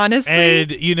agree, honestly. And,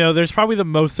 there's probably the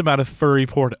most amount of furry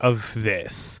porn of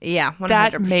this. Yeah, 100%.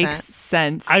 That makes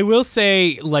sense. I will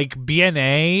say, like,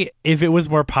 BNA, if it was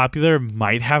more popular,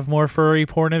 might have more furry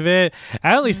porn of it.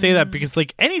 I only say that because,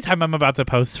 like, anytime I'm about to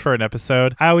post for an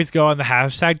episode, I always go on the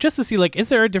hashtag just to see, like, is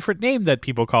there a different name that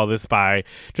people call this by,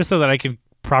 just so that I can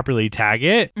properly tag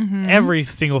it. Every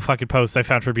single fucking post I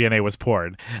found for BNA was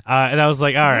porn. And I was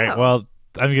like, all right, well,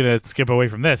 I'm going to skip away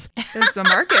from this. There's a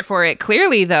market for it,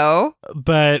 clearly, though.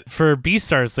 But for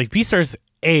Beastars, like, Beastars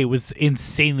A was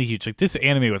insanely huge. Like, this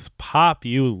anime was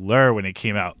popular when it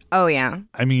came out. Oh, yeah.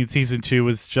 I mean, season 2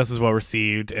 was just as well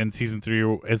received, and season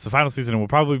 3 is the final season and will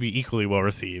probably be equally well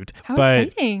received. How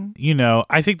exciting.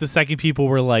 I think the second people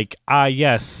were like,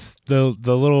 yes, the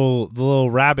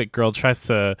little rabbit girl tries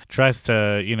to,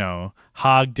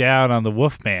 hog down on the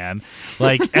Wolfman.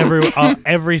 Like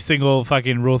every single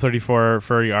fucking Rule 34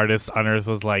 furry artist on Earth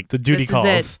was like, the duty This calls.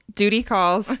 is it. Duty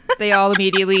calls. They all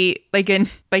immediately, like in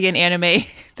anime,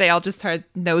 they all just had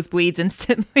nosebleeds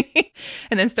instantly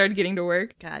and then started getting to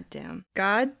work. God damn.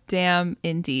 God damn,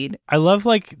 indeed. I love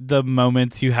like the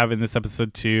moments you have in this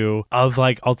episode too of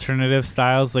like alternative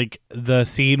styles, like the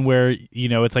scene where, you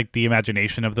know, it's like the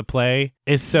imagination of the play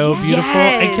is so beautiful.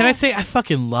 And can I say I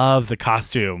fucking love the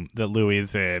costume that Louis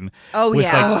is in. Oh, with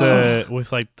yeah.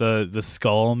 like the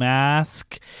skull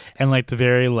mask and like the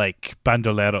very like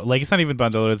bandolero. Like it's not even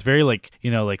bandolero, it's very like,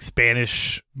 you know, like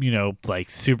Spanish, you know,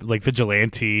 like super like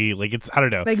vigilante. Like it's, I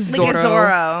don't know. Like Like a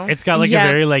Zorro. It's got like Yeah. a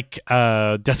very like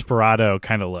desperado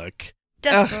kind of look.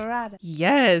 Desperado.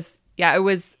 Yes. Yeah, I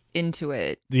was into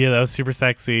it. Yeah, that was super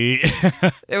sexy.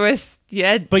 It was,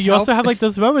 yeah. But you also helped. have like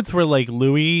those moments where like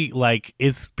Louis like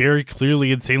is very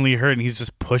clearly insanely hurt and he's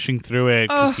just pushing through it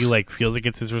because he like feels like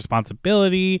it's his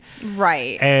responsibility.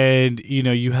 Right. And you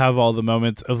know, you have all the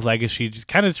moments of Legacy just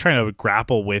kind of trying to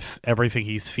grapple with everything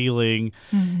he's feeling,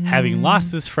 having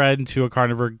lost his friend to a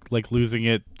carnivore, like losing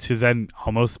it to then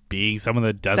almost being someone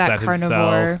that does that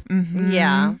carnivore. himself. Mhm.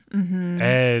 Yeah.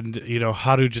 And you know,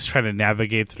 Haru just trying to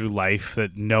navigate through life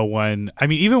that no one, I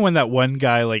mean, even when that one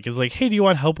guy like is like, hey, do you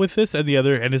want help with this? And the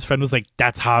other, and his friend was like,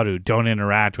 that's Haru, don't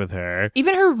interact with her.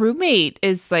 Even her roommate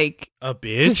is like, A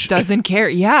bitch. just doesn't care.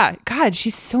 Yeah. God,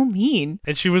 she's so mean.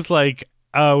 And she was like,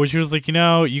 when she was like, you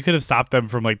know, you could have stopped them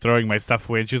from like throwing my stuff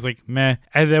away. And she was like, meh.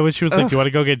 And then when she was like, do you want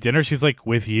to go get dinner? She's like,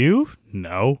 with you?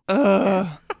 No. Ugh.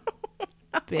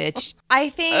 Bitch. I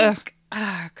think,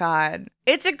 oh God,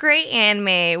 it's a great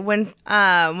anime when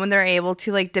they're able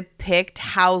to like depict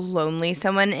how lonely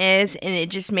someone is, and it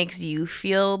just makes you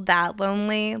feel that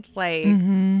lonely. Like,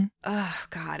 oh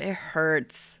God, it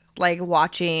hurts. Like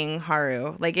watching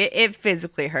Haru, like it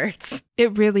physically hurts.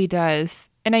 It really does.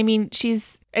 And I mean,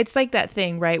 it's like that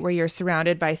thing, right? Where you're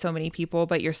surrounded by so many people,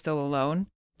 but you're still alone.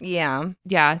 Yeah.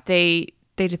 Yeah. They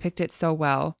depict it so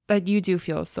well that you do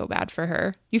feel so bad for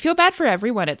her. You feel bad for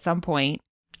everyone at some point.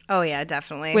 Oh yeah,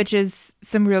 definitely. Which is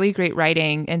some really great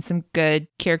writing and some good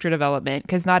character development,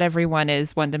 because not everyone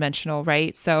is one-dimensional,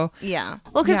 right? So yeah.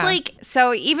 Well, because Yeah. like,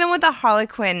 so even with the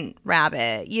Harlequin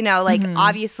rabbit, you know, like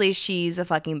obviously she's a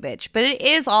fucking bitch, but it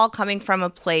is all coming from a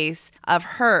place of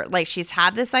her. Like she's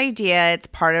had this idea. It's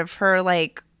part of her,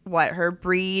 like, her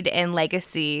breed and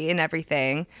legacy and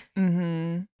everything.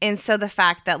 And so the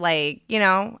fact that, like, you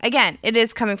know, again, it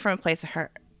is coming from a place of her.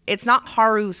 It's not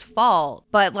Haru's fault,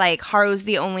 but like Haru's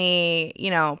the only, you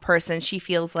know, person she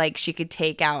feels like she could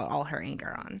take out all her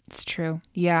anger on. it's true.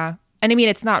 Yeah. And I mean,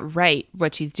 it's not right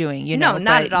what she's doing, you know? No,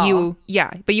 not but at all.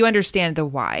 But you understand the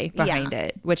why behind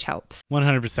it, which helps.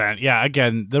 100%. Yeah,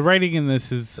 again, the writing in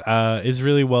this is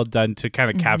really well done to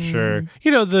kind of capture, you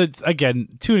know, the, again,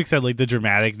 to an extent, like the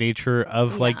dramatic nature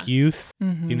of like youth.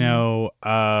 You know,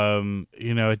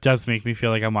 it does make me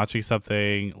feel like I'm watching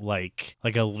something like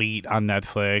Elite on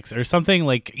Netflix or something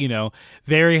like, you know,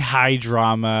 very high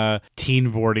drama teen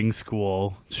boarding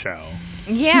school show.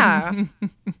 Yeah.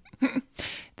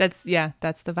 That's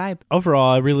the vibe.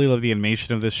 Overall, I really love the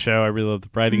animation of this show. I really love the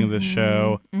writing of this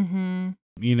show.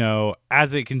 You know,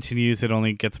 as it continues, it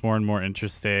only gets more and more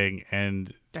interesting,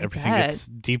 and everything gets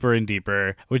deeper and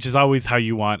deeper, which is always how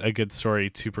you want a good story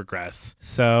to progress.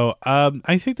 So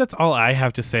I think that's all I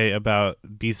have to say about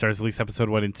Beastars, at least episode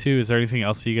 1 and 2. Is there anything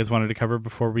else that you guys wanted to cover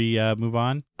before we move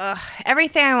on?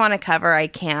 Everything I want to cover, I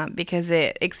can't because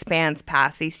it expands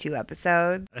past these 2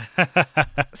 episodes.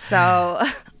 So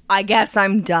I guess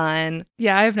I'm done.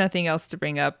 Yeah, I have nothing else to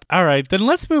bring up. All right, then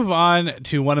let's move on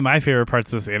to one of my favorite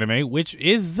parts of this anime, which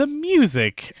is the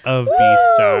music of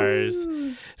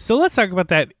Beastars. So let's talk about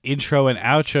that intro and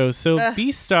outro. So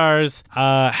Beastars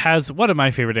has one of my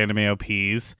favorite anime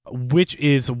OPs, which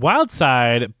is Wild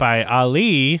Side by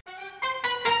Ali.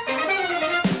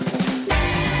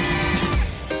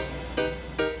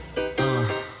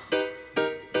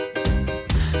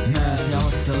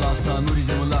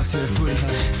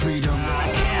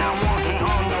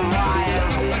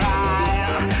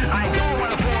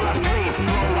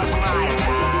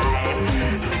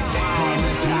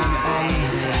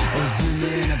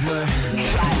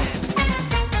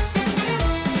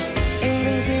 It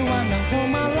is a wonderful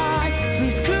my life.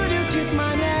 Please could you kiss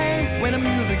my name when the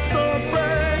music's so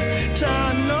bright?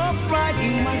 Turn off right,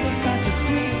 it was such a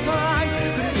sweet time.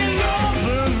 Taking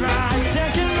over right,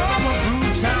 taking over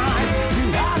blue time.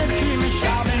 The heart is screaming,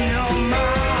 shouting your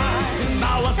mind.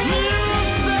 Now it's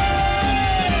music,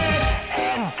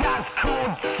 and that's cool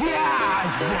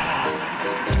jazz.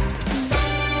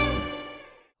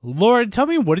 Lauren, tell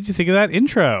me, what did you think of that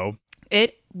intro?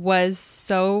 It was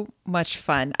so much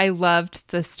fun. I loved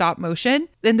the stop motion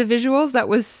and the visuals. That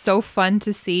was so fun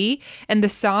to see. And the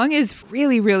song is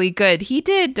really, really good. He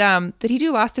did he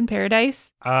do Lost in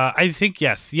Paradise? I think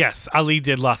yes. Ali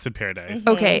did Lost in Paradise.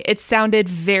 Okay, it sounded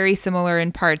very similar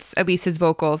in parts, at least his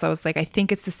vocals. I was like, I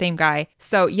think it's the same guy.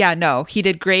 So yeah, no, he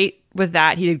did great with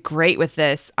that. He did great with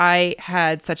this. I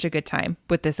had such a good time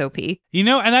with this OP. You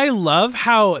know, and I love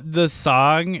how the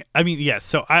song, I mean, yes,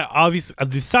 so I obviously,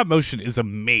 the stop motion is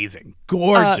amazing.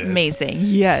 Gorgeous. Amazing.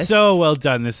 Yes. So well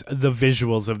done, the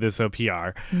visuals of this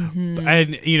OPR.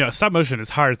 And, you know, stop motion is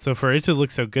hard, so for it to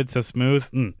look so good, so smooth,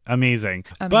 amazing.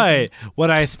 But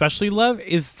what I especially love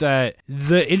is that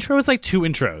the intro is like 2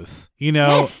 intros. You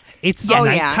know, Yes. it's Yes. Oh,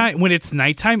 yeah. nighttime. When it's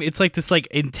nighttime, it's like this like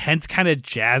intense kind of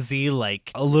jazzy,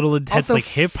 like a little intense, Also like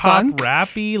hip hop, funk.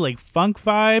 rappy, like funk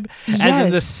vibe. And then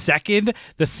the Yes. second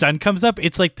the sun comes up,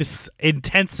 it's like this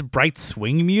intense, bright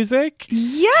swing music.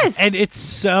 Yes. And it's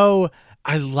so,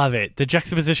 I love it. The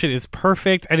juxtaposition is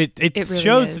perfect, and it really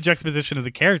shows is. the juxtaposition of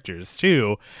the characters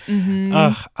too.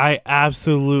 Ugh, I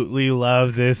absolutely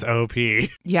love this OP.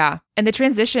 Yeah. And the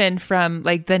transition from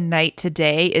like the night to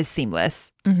day is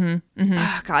seamless. Oh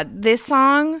God, this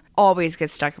song always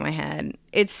gets stuck in my head.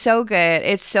 It's so good.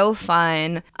 It's so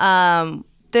fun.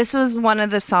 This was one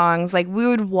of the songs like we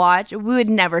would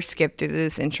never skip through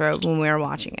this intro when we were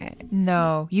watching it.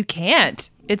 No, you can't.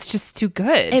 It's just too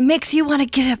good. It makes you want to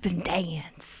get up and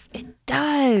dance. It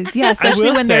does. Yeah, especially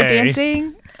will when they're say-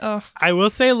 dancing. Oh, I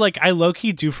will say, like, I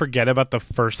low-key do forget about the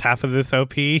first half of this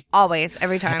OP. Always,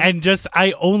 every time. And just,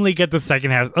 I only get the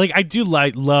second half. Like, I do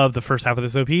love the first half of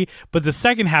this OP, but the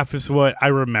second half is what I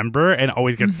remember and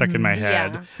always gets stuck in my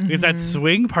head. Yeah. Because that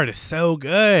swing part is so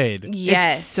good.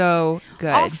 yes. it's so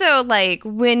good. Also, like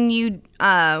when you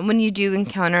do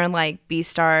encounter like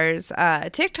B-Stars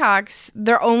TikToks,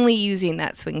 they're only using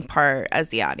that swing part as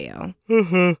the audio.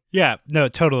 Yeah, no,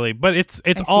 totally. But it's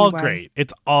see all why. great.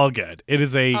 It's all good. It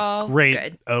is a All great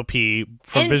good. OP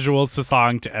from And- visuals to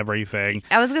song to everything.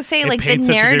 I was gonna say It like the paints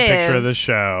such a good picture of narrative the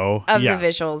show. of Yeah. the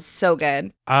visuals, so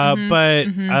good. But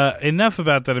enough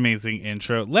about that amazing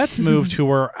intro. Let's move to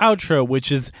our outro,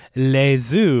 which is Les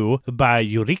Yeux by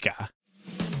Eureka.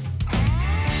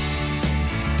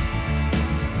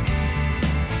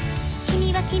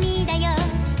 君は君だよ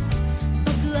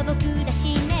僕は僕だ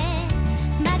しね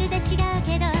まるで違う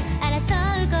けど争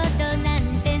うことなん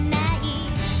てない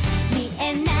見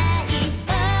えない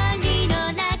檻の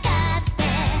中で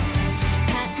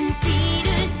感じる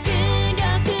重力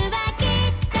はきっ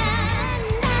たん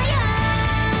だよ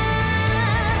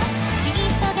尻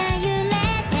尾が揺れ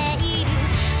ている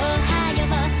おはよう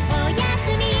おやす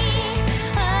み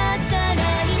お揃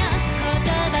いの言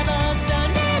葉をど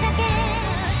れだけ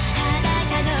裸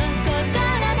の心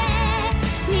で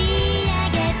見上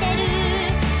げてる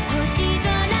星空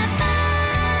パ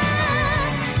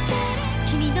ー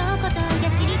君のことが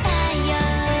知りたいよ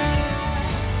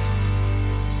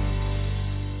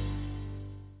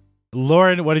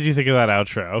Lauren, what did you think of that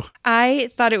outro?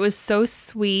 I thought it was so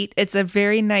sweet. It's a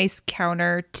very nice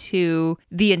counter to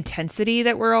the intensity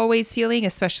that we're always feeling,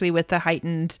 especially with the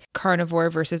heightened carnivore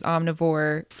versus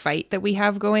omnivore fight that we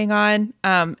have going on.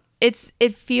 It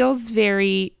feels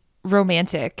very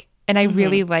romantic, and I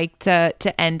really like to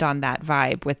end on that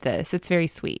vibe with this. It's very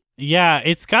sweet. Yeah,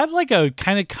 it's got like a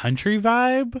kind of country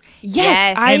vibe.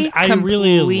 Yes. And I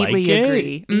really like completely it.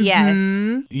 agree. Yes.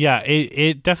 Mhm. Yeah,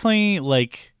 it definitely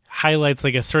like highlights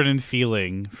like a certain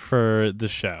feeling for the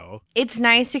show. It's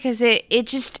nice because it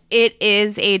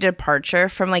is a departure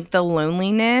from like the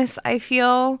loneliness I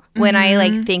feel when I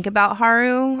like think about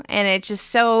Haru, and it's just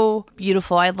so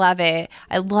beautiful. I love it.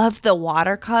 I love the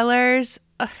watercolors.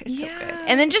 Ugh, it's so good.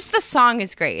 And then just the song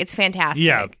is great. It's fantastic.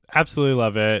 Yeah, absolutely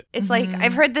love it. It's like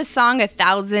I've heard this song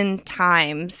 1,000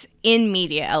 times in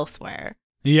media elsewhere.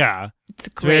 Yeah. It's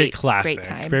a It's very great, classic, great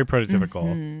time. very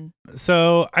prototypical.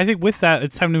 So I think with that,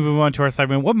 it's time to move on to our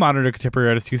segment. What modern or contemporary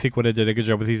artists do you think would have did a good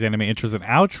job with these anime intros and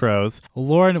outros?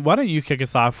 Lauren, why don't you kick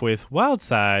us off with Wild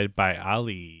Side by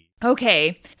Ali?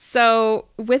 Okay, so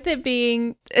with it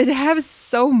being, it has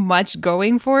so much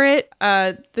going for it.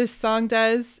 This song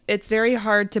does. It's very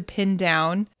hard to pin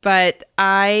down, but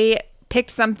I picked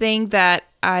something that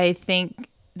I think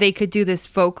they could do this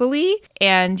vocally,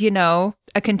 and you know,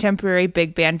 a contemporary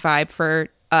big band vibe for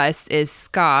us is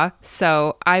ska.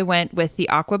 So I went with the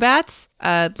Aquabats.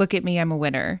 Look at me, I'm a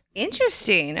winner.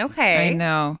 Interesting. Okay. I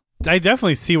know. I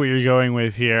definitely see what you're going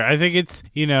with here. I think it's,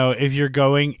 if you're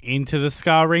going into the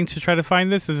ska ring to try to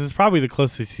find this is probably the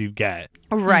closest you get.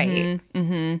 Right.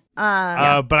 But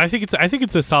I think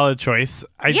it's a solid choice.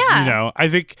 I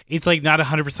think it's like not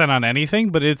 100% on anything,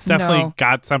 but it's definitely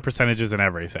got some percentages in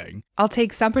everything. I'll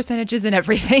take some percentages in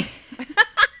everything.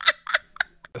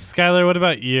 Skylar, what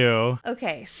about you?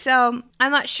 Okay, so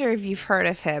I'm not sure if you've heard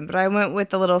of him, but I went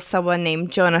with a little someone named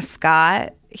Jonah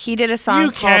Scott. He did a song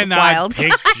You called cannot Wild.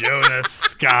 pick Jonah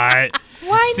Scott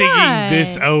Why singing not?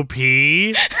 this OP.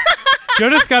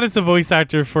 Jonah Scott is the voice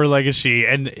actor for Legacy,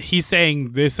 and he's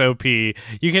saying this OP. You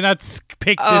cannot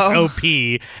pick this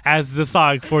OP as the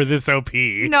song for this OP.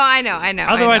 No, I know.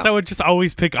 Otherwise, I would just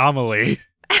always pick Amelie.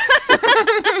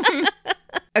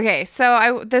 Okay,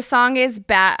 so the song is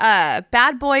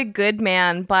Bad Boy Good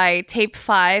Man by Tape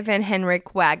 5 and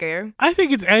Henrik Wagger. I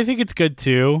think it's good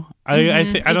too. I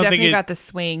don't think definitely it got the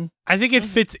swing. I think it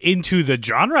fits into the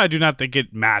genre. I do not think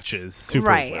it matches super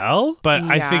Right. well, but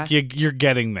I Yeah. think you're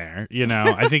getting there.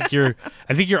 I think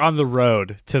you're on the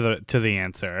road to the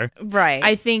answer. Right.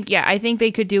 I think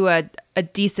they could do a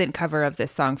decent cover of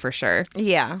this song for sure.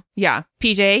 yeah. Yeah.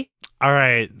 PJ, All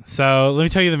right, so let me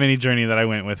tell you the mini journey that I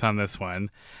went with on this one.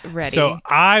 ready. So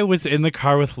I was in the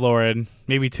car with Lauren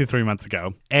maybe 2-3 months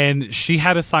ago, and she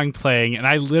had a song playing, and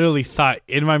I literally thought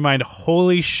in my mind,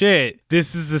 holy shit,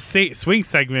 this is the swing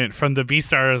segment from the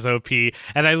Beastars OP,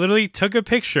 and I literally took a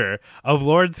picture of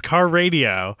Lauren's car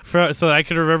radio so that I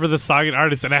could remember the song and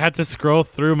artist, and I had to scroll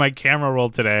through my camera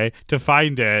roll today to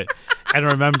find it and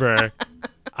remember.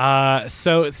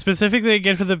 So specifically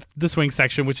again for the swing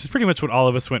section, which is pretty much what all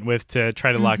of us went with to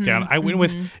try to lock down, I went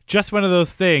with Just One of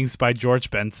Those Things by George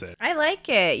Benson. I like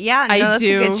it. Yeah, no, I that's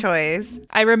do. a good choice.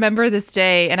 I remember this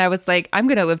day and I was like, I'm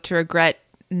going to live to regret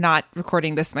not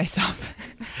recording this myself.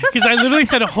 Because I literally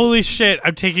said, holy shit,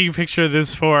 I'm taking a picture of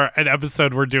this for an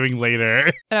episode we're doing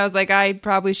later. And I was like, I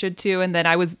probably should too. And then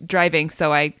I was driving,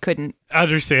 so I couldn't.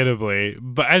 Understandably.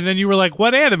 And then you were like,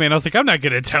 what anime? And I was like, I'm not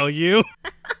going to tell you.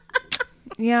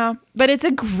 Yeah, but it's a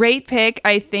great pick.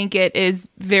 I think it is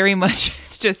very much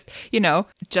just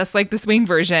like the swing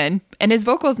version. And his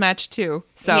vocals match too.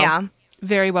 So Yeah.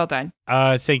 very well done.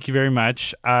 Thank you very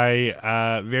much.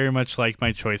 I very much like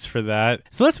my choice for that.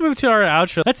 So let's move to our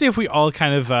outro. Let's see if we all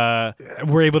kind of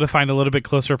were able to find a little bit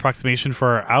closer approximation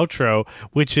for our outro,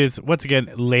 which is, once again,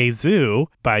 Les Zoo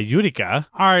by Yurika.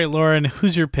 All right, Lauren,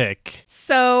 who's your pick?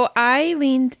 So I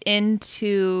leaned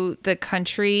into the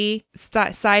country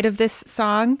side of this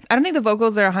song. I don't think the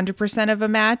vocals are 100% of a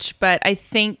match, but I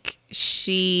think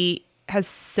she has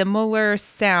similar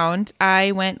sound.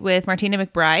 I went with Martina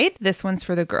McBride. This one's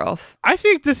for the girls. I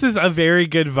think this is a very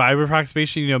good vibe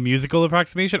approximation, musical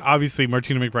approximation. Obviously,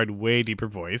 Martina McBride, way deeper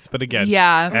voice. But again,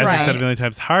 Yeah, as I said a right. million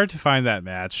times, hard to find that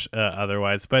match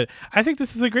otherwise. But I think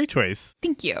this is a great choice.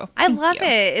 Thank you. I Thank love you.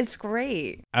 it. It's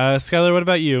great. Skylar, what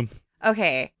about you?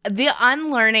 Okay. The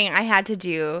unlearning I had to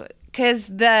do, because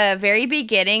the very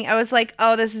beginning, I was like,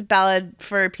 oh, this is Ballad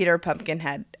for Peter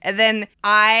Pumpkinhead. And then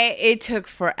it took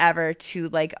forever to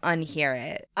unhear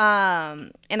it.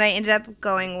 And I ended up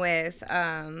going with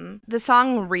the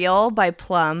song Real by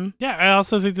Plum. Yeah, I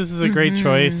also think this is a great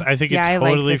choice. I think Yeah, I it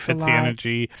like totally this a fits the lot.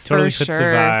 energy, totally For fits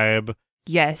sure. the vibe.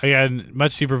 Yes. Again,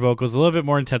 much deeper vocals, a little bit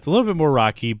more intense, a little bit more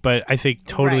rocky, but I think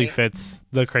totally Right. fits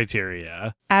the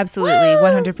criteria. Absolutely.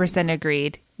 100%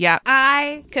 agreed. Yeah.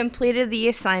 I completed the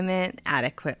assignment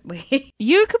adequately.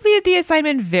 You completed the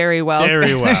assignment very well. Very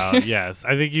Skylar. well, yes.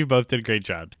 I think you both did great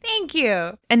jobs. Thank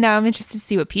you. And now I'm interested to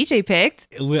see what PJ picked.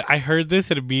 I heard this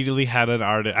and immediately had an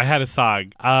artist. I had a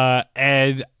song,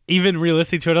 and even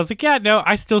re-listening to it, I was like, yeah, no,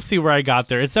 I still see where I got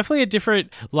there. It's definitely a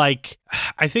different,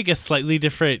 I think a slightly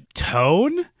different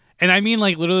tone. And I mean,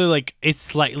 literally, it's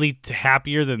slightly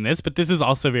happier than this, but this is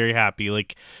also very happy.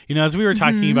 As we were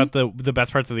talking about the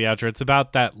best parts of the outro, it's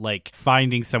about that,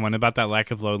 finding someone, about that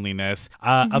lack of loneliness,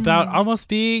 about almost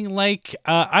being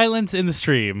Islands in the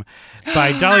Stream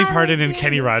by Dolly Parton and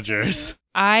Kenny Rogers.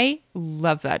 I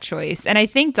love that choice. And I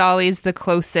think Dolly's the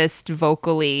closest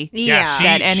vocally. Yeah.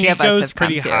 that any she of us goes have come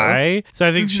pretty to. high. So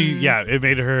I think it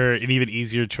made her an even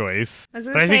easier choice. I was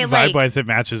But gonna I think say, vibe-wise, it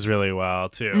matches really well,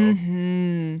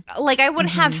 too. I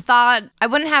wouldn't have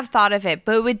thought of it,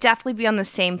 but it would definitely be on the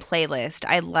same playlist.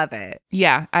 I love it.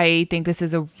 Yeah, I think this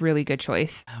is a really good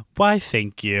choice. Why,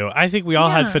 thank you. I think we all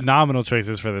had phenomenal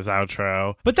choices for this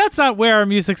outro. But that's not where our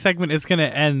music segment is going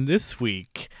to end this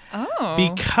week. Oh. Oh.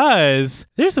 Because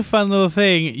there's a fun little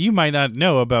thing you might not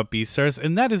know about Beastars,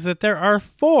 and that is that there are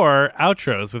 4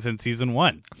 outros within season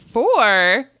 1.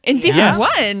 4 in season Yes.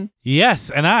 1. Yes,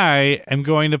 and I am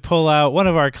going to pull out one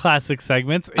of our classic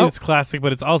segments. It's classic,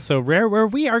 but it's also rare, where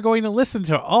we are going to listen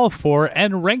to all 4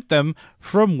 and rank them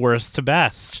from worst to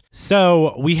best.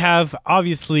 So we have,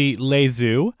 obviously, Les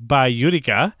Zoo by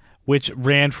Yurika, which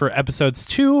ran for episodes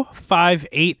 2, 5,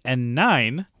 8, and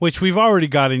 9, which we've already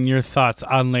gotten your thoughts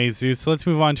on Les Zoo. So let's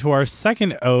move on to our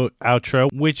second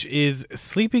outro, which is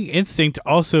Sleeping Instinct,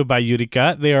 also by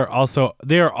Yurika. They are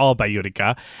all by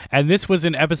Yurika. And this was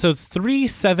in episodes 3,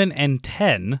 7, and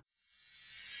 10.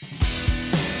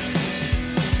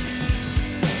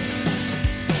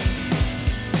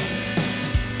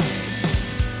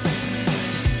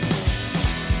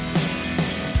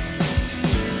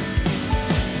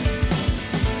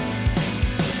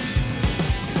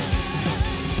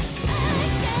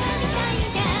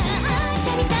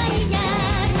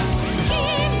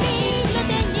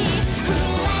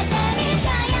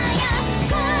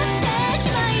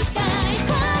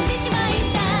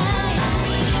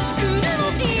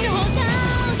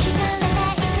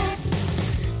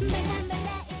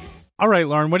 All right,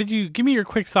 Lauren, give me your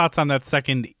quick thoughts on that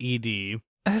second ED.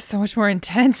 That was so much more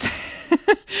intense.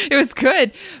 It was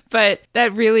good, but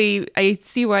that really, I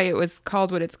see why it was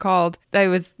called what it's called. I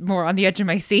was more on the edge of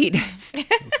my seat.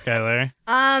 Skylar?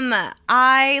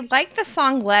 I like the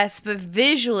song less, but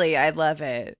visually I love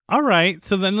it. All right,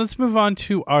 so then let's move on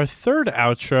to our third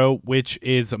outro, which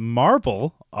is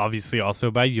Marble, obviously also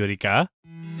by Yurika.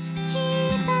 小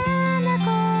さな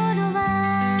頃は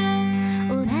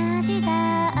同じだ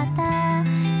った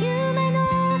夢の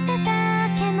背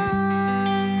丈も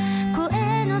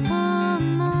声のトー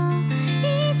ンもい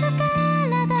つか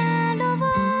らだろう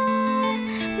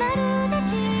まるで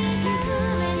地平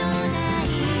のない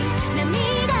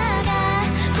涙が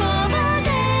こぼれ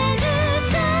る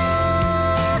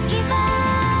時は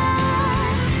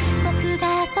僕が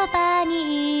そばに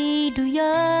いるよ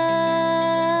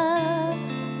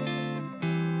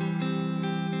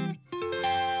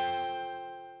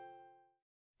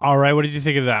All right, what did you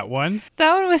think of that one?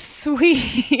 That one was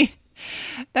sweet.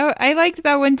 I liked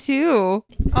that one too.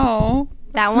 Oh,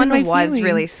 That what one am I was feeling?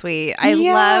 really sweet. I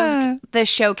Yeah. loved the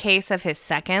showcase of his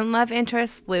second love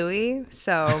interest, Louis.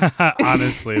 So,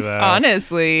 Honestly, though.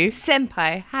 honestly.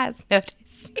 Senpai has noticed.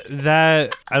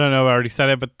 That, I don't know if I already said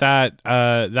it, but that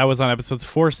was on episodes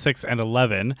 4, 6, and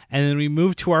 11. And then we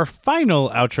move to our final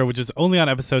outro, which is only on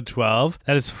episode 12.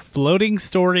 That is Floating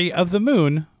Story of the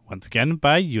Moon, once again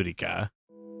by Yurika.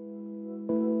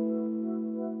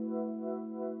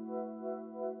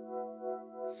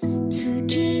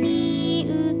 月に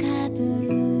浮かぶ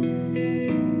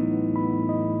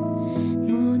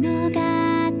物語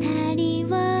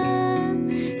を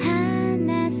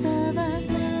話そうと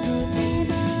て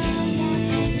も優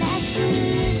しい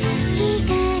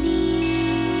光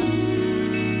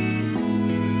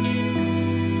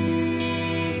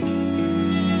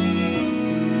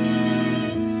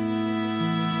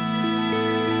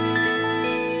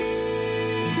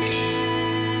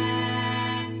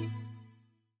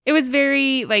It was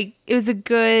very, it was a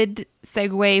good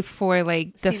segue for,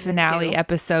 the Season finale 2.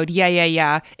 episode.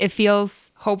 Yeah. It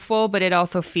feels hopeful, but it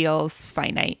also feels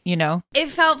finite, you know? It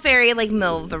felt very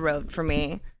middle of the road for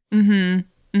me.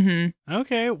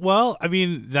 Okay, well, I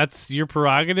mean, that's your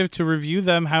prerogative to review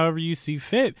them however you see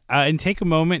fit, and take a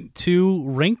moment to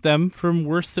rank them from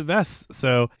worst to best.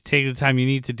 So take the time you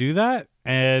need to do that.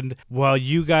 And while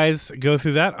you guys go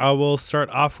through that, I will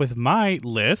start off with my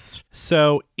list.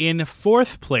 So in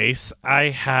fourth place,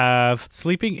 I have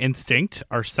Sleeping Instinct,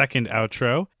 our second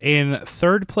outro. In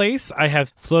third place, I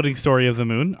have Floating Story of the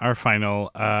Moon, our final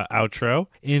outro.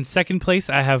 In second place,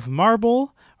 I have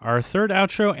Marble, our third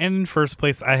outro. And in first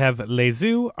place, I have Les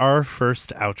Zoo, our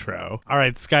first outro. All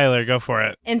right, Skylar, go for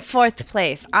it. In fourth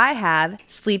place, I have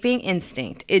Sleeping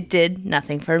Instinct. It did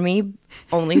nothing for me,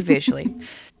 only visually.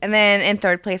 And then in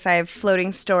third place, I have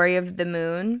Floating Story of the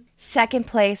Moon. Second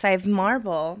place, I have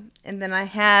Marble. And then I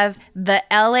have the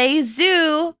LA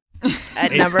Zoo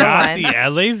at number It's not one. the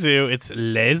LA Zoo, it's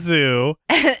Les Zoo.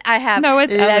 I have No,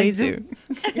 it's La LA Zoo. Zoo.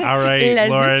 All right, Les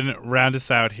Zoo. Lauren, round us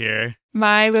out here.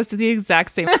 My list is the exact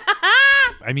same.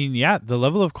 I mean, yeah, the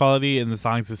level of quality in the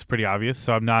songs is pretty obvious,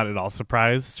 so I'm not at all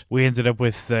surprised. We ended up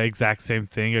with the exact same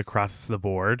thing across the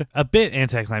board. A bit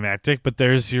anticlimactic, but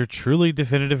there's your truly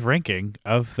definitive ranking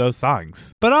of those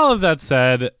songs. But all of that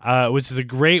said, which is a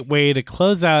great way to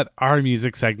close out our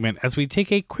music segment as we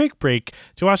take a quick break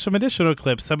to watch some additional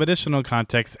clips, some additional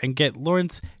context, and get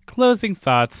Lauren's closing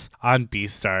thoughts on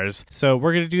Beastars. So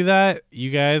we're going to do that. You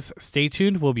guys stay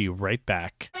tuned. We'll be right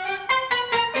back.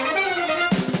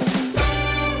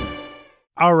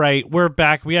 All right, we're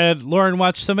back. We had Lauren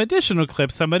watch some additional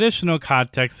clips, some additional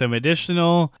context, some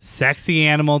additional sexy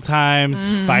animal times,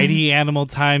 fighty animal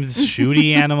times,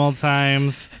 shooty animal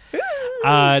times.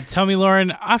 Tell me,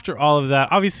 Lauren, after all of that,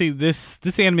 obviously this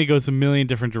anime goes a million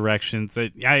different directions.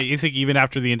 I think even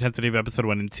after the intensity of episode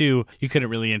 1 and 2, you couldn't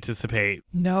really anticipate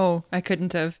No, I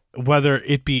couldn't have. whether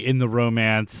it be in the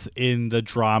romance, in the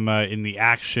drama, in the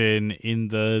action, in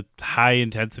the high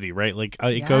intensity, right? Like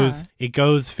it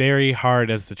goes very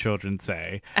hard, as the children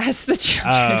say. As the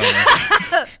children.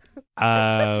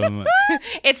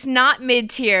 It's not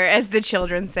mid-tier, as the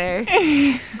children say.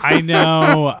 I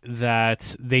know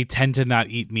that they tend to not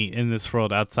eat meat in this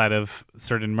world outside of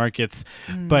certain markets,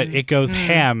 but it goes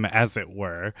ham, as it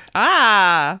were.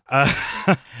 But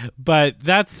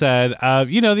that said,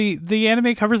 the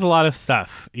anime covers a lot of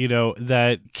stuff,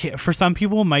 that for some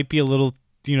people might be a little,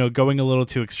 going a little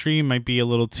too extreme, might be a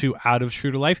little too out of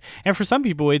true to life. And for some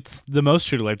people, it's the most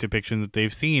true to life depiction that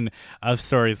they've seen of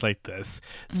stories like this.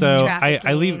 So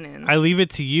I leave it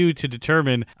to you to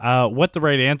determine what the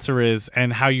right answer is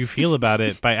and how you feel about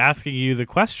it by asking you the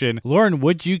question, Lauren,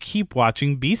 would you keep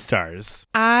watching Beastars?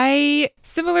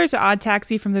 Similar to Odd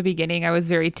Taxi from the beginning, I was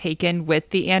very taken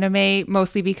with the anime,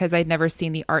 mostly because I'd never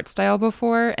seen the art style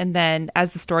before. And then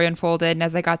as the story unfolded and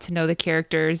as I got to know the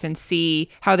characters and see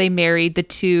how they married the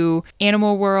two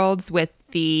animal worlds with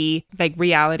the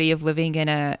reality of living in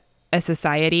a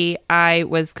society, I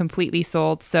was completely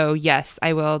sold. So yes,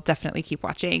 I will definitely keep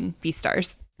watching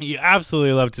Beastars. You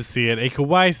absolutely love to see it. A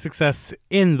kawaii success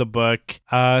in the book.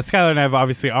 Skylar and I have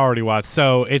obviously already watched,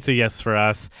 so it's a yes for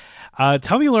us.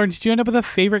 Tell me, Lauren, did you end up with a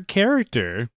favorite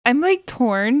character? I'm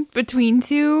torn between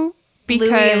two. Because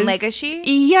Louis and Legacy?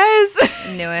 Yes.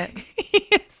 Knew it.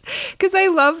 Yes. Because I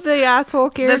love the asshole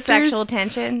characters. The sexual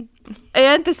tension.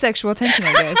 And the sexual tension,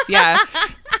 I guess. Yeah.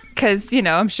 Because,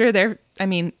 I'm sure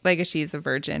Legacy's a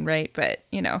virgin, right? But,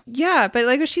 yeah, but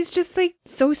Legacy's just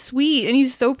so sweet and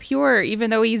he's so pure,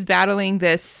 even though he's battling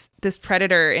this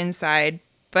predator inside.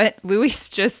 But Louis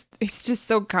he's just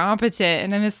so competent,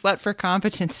 and I'm a slut for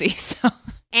competency. So,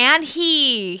 and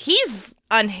he's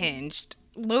unhinged.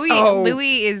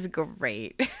 Louis is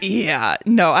great. Yeah.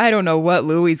 No, I don't know what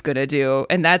Louis gonna do,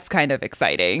 and that's kind of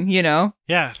exciting, Yeah,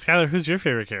 Skylar, who's your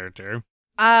favorite character?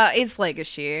 It's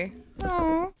Legacy.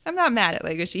 Oh, I'm not mad at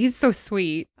Legacy. He's so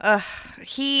sweet.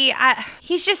 He's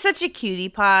just such a cutie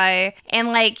pie,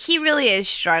 and he really is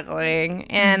struggling,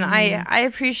 and I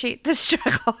appreciate the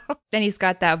struggle. And he's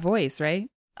got that voice, right?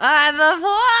 The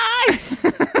voice.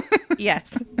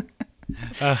 Yes.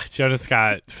 Jonah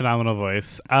Scott, phenomenal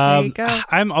voice. There you go.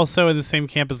 I'm also in the same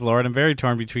camp as Lauren. I'm very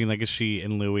torn between Legacy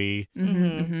and Louis.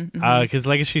 Because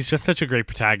Legacy's just such a great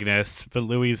protagonist, but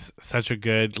Louis such a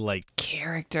good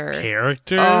character.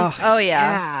 Oh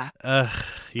yeah.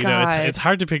 It's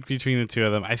hard to pick between the two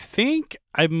of them. I think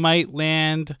I might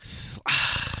land.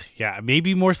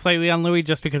 Maybe more slightly on Louis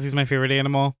just because he's my favorite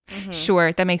animal.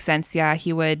 Sure, that makes sense. Yeah,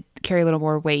 he would carry a little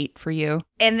more weight for you.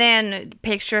 And then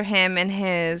picture him in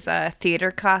his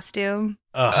theater costume.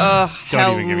 Don't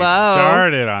even get me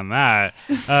started on that.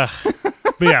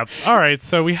 But yeah, all right.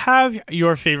 So we have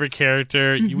your favorite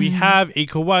character. We have a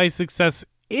kawaii success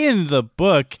in the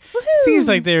book. Woohoo! Seems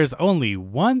like there's only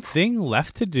one thing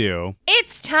left to do.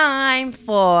 It's time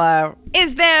for...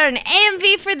 Is there an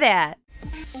AMV for that?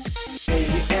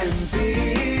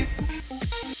 AMV,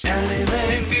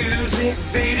 anime music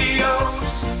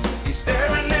videos. Is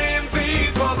there an AMV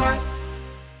for that?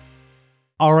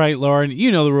 All right, Lauren,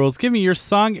 you know the rules. Give me your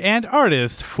song and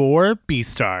artist for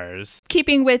Beastars.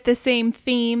 Keeping with the same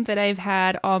theme that I've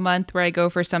had all month, where I go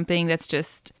for something that's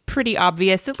just pretty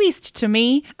obvious, at least to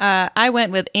me, I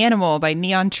went with Animal by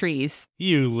Neon Trees.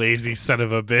 You lazy son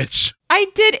of a bitch. I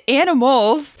did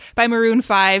Animals by Maroon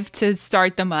 5 to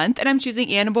start the month, and I'm choosing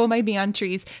Animal by Neon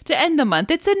Trees to end the month.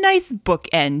 It's a nice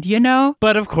bookend,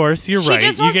 But of course, you're right. She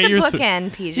just wants to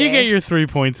bookend, PJ. You get your 3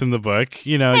 points in the book.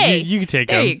 Hey, you can take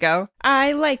there them. you go.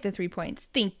 I like the 3 points.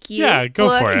 Thank you. Yeah, go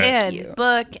for it. Thank you.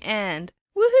 Bookend.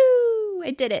 Woohoo!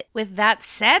 I did it. With that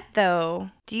said, though,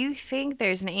 do you think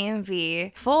there's an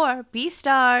AMV for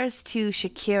Beastars to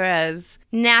Shakira's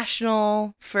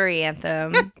national furry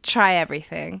anthem, Try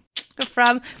Everything,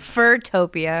 from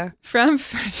Furtopia? From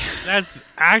Furtopia. That's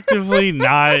actively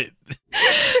not...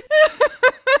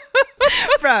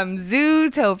 From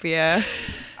Zootopia.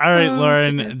 All right,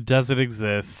 Lauren, goodness. does it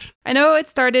exist? I know it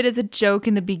started as a joke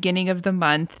in the beginning of the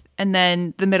month, and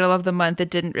then the middle of the month,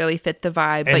 it didn't really fit the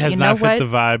vibe. It but has you know not what? fit the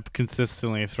vibe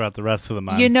consistently throughout the rest of the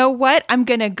month. You know what? I'm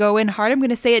going to go in hard. I'm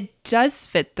going to say it does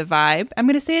fit the vibe. I'm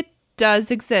going to say it does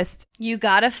exist. You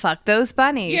gotta fuck those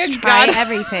bunnies. You Try gotta-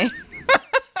 everything.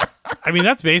 I mean,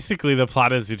 that's basically the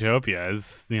plot of Zootopia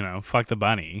is, fuck the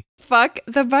bunny. Fuck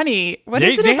the bunny. What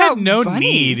they is it they about had no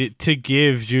bunnies? need to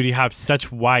give Judy Hopps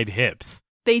such wide hips.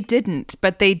 They didn't,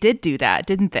 but they did do that,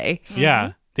 didn't they?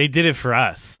 Yeah, they did it for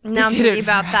us. Now I'm did it thinking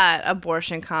about that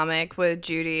abortion comic with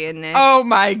Judy and Nick. Oh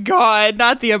my god,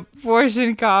 not the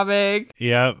abortion comic.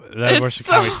 Yep, that abortion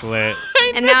so- comic's lit.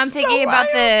 and now I'm It's so thinking about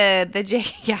wild.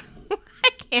 the yeah. I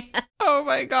can't. Oh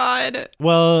my god.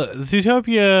 Well,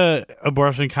 Zootopia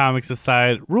abortion comics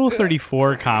aside, Rule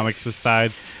 34 comics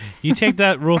aside, you take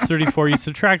that Rule 34, you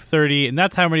subtract 30, and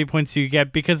that's how many points you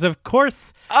get because, of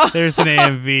course, there's an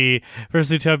AMV for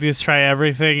Zootopia's Try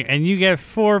Everything, and you get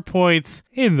 4 points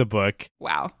in the book.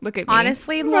 Wow, look at me.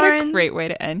 Honestly, what Lauren, a great way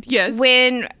to end. Yes.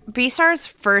 When Beastars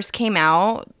first came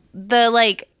out,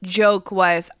 the joke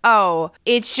was, "Oh,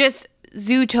 it's just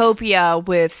Zootopia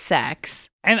with sex."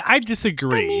 And I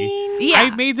disagree. Yeah.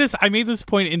 I made this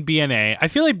point in BNA. I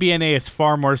feel like BNA is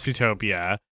far more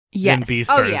Zootopia Yes. than Beastars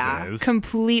Oh, yeah. is.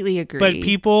 Completely agree. But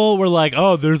people were like,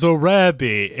 "Oh, there's a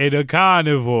rabbit and a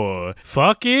carnivore."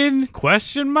 Fucking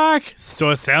question mark? So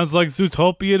it sounds like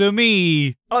Zootopia to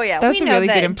me. Oh yeah, That was we a know really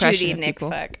good that impression Judy of and Nick people.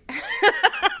 fuck.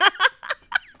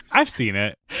 I've seen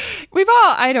it.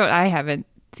 I haven't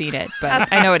seen it,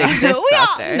 but I know it exists we out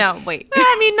all there. no wait.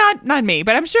 I mean, not me,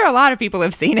 but I'm sure a lot of people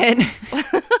have seen it.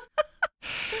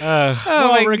 Well,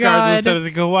 my regardless, God. that is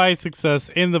a kawaii success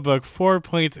in the book, 4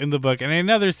 points in the book, and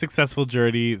another successful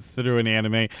journey through an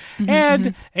anime,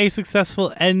 and a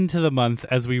successful end to the month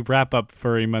as we wrap up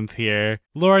Furry Month here.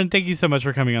 Lauren, thank you so much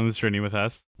for coming on this journey with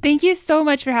us. Thank you so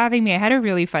much for having me. I had a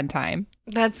really fun time.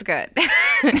 That's good.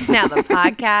 Now the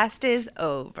podcast is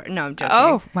over. No, I'm joking.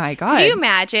 Oh my god. Can you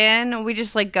imagine we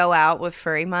just go out with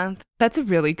Furry Month? That's a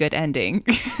really good ending.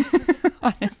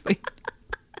 Honestly.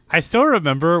 I still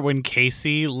remember when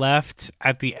Casey left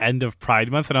at the end of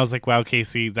Pride Month, and I was like, wow,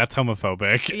 Casey, that's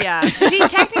homophobic. Yeah. He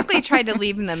technically tried to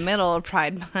leave in the middle of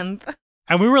Pride Month.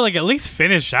 And we were like, at least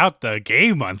finish out the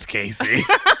gay month, Casey.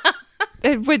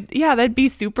 It would, yeah, that'd be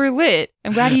super lit.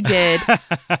 I'm glad he did.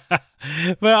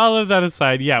 But all of that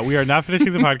aside, yeah, we are not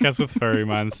finishing the podcast with Furry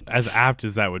Month, as apt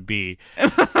as that would be.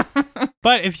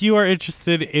 But if you are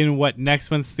interested in what next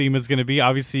month's theme is going to be,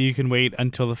 obviously you can wait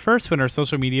until the first when our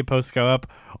social media posts go up,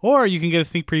 or you can get a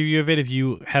sneak preview of it if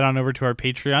you head on over to our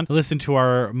Patreon. Listen to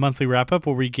our monthly wrap-up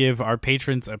where we give our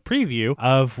patrons a preview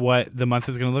of what the month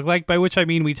is going to look like, by which I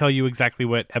mean we tell you exactly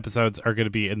what episodes are going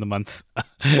to be in the month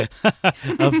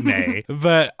of May.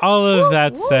 But all of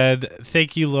that said,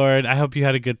 thank you, Lauren. I hope you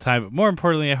had a good time. But more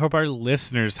importantly, I hope our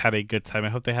listeners had a good time. I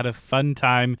hope they had a fun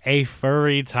time, a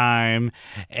furry time,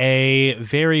 a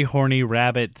very horny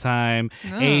rabbit time,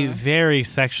 a very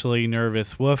sexually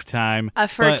nervous wolf time. A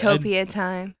Furtopia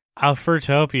time. A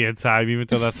Furtopia time, even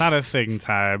though that's not a thing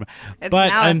time. It's But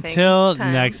now a thing until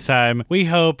time. next time, we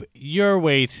hope your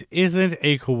wait isn't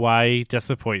a kawaii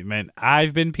disappointment.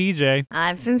 I've been PJ,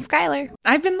 I've been Skylar.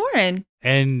 I've been Lauren.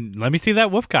 and let me see that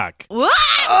wolfcock. What?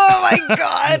 Oh my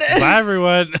god. Bye,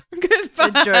 everyone. Goodbye.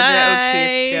 The Georgia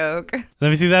O'Keeffe joke. Let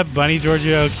me see that bunny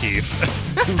Georgia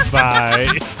O'Keeffe.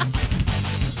 Bye.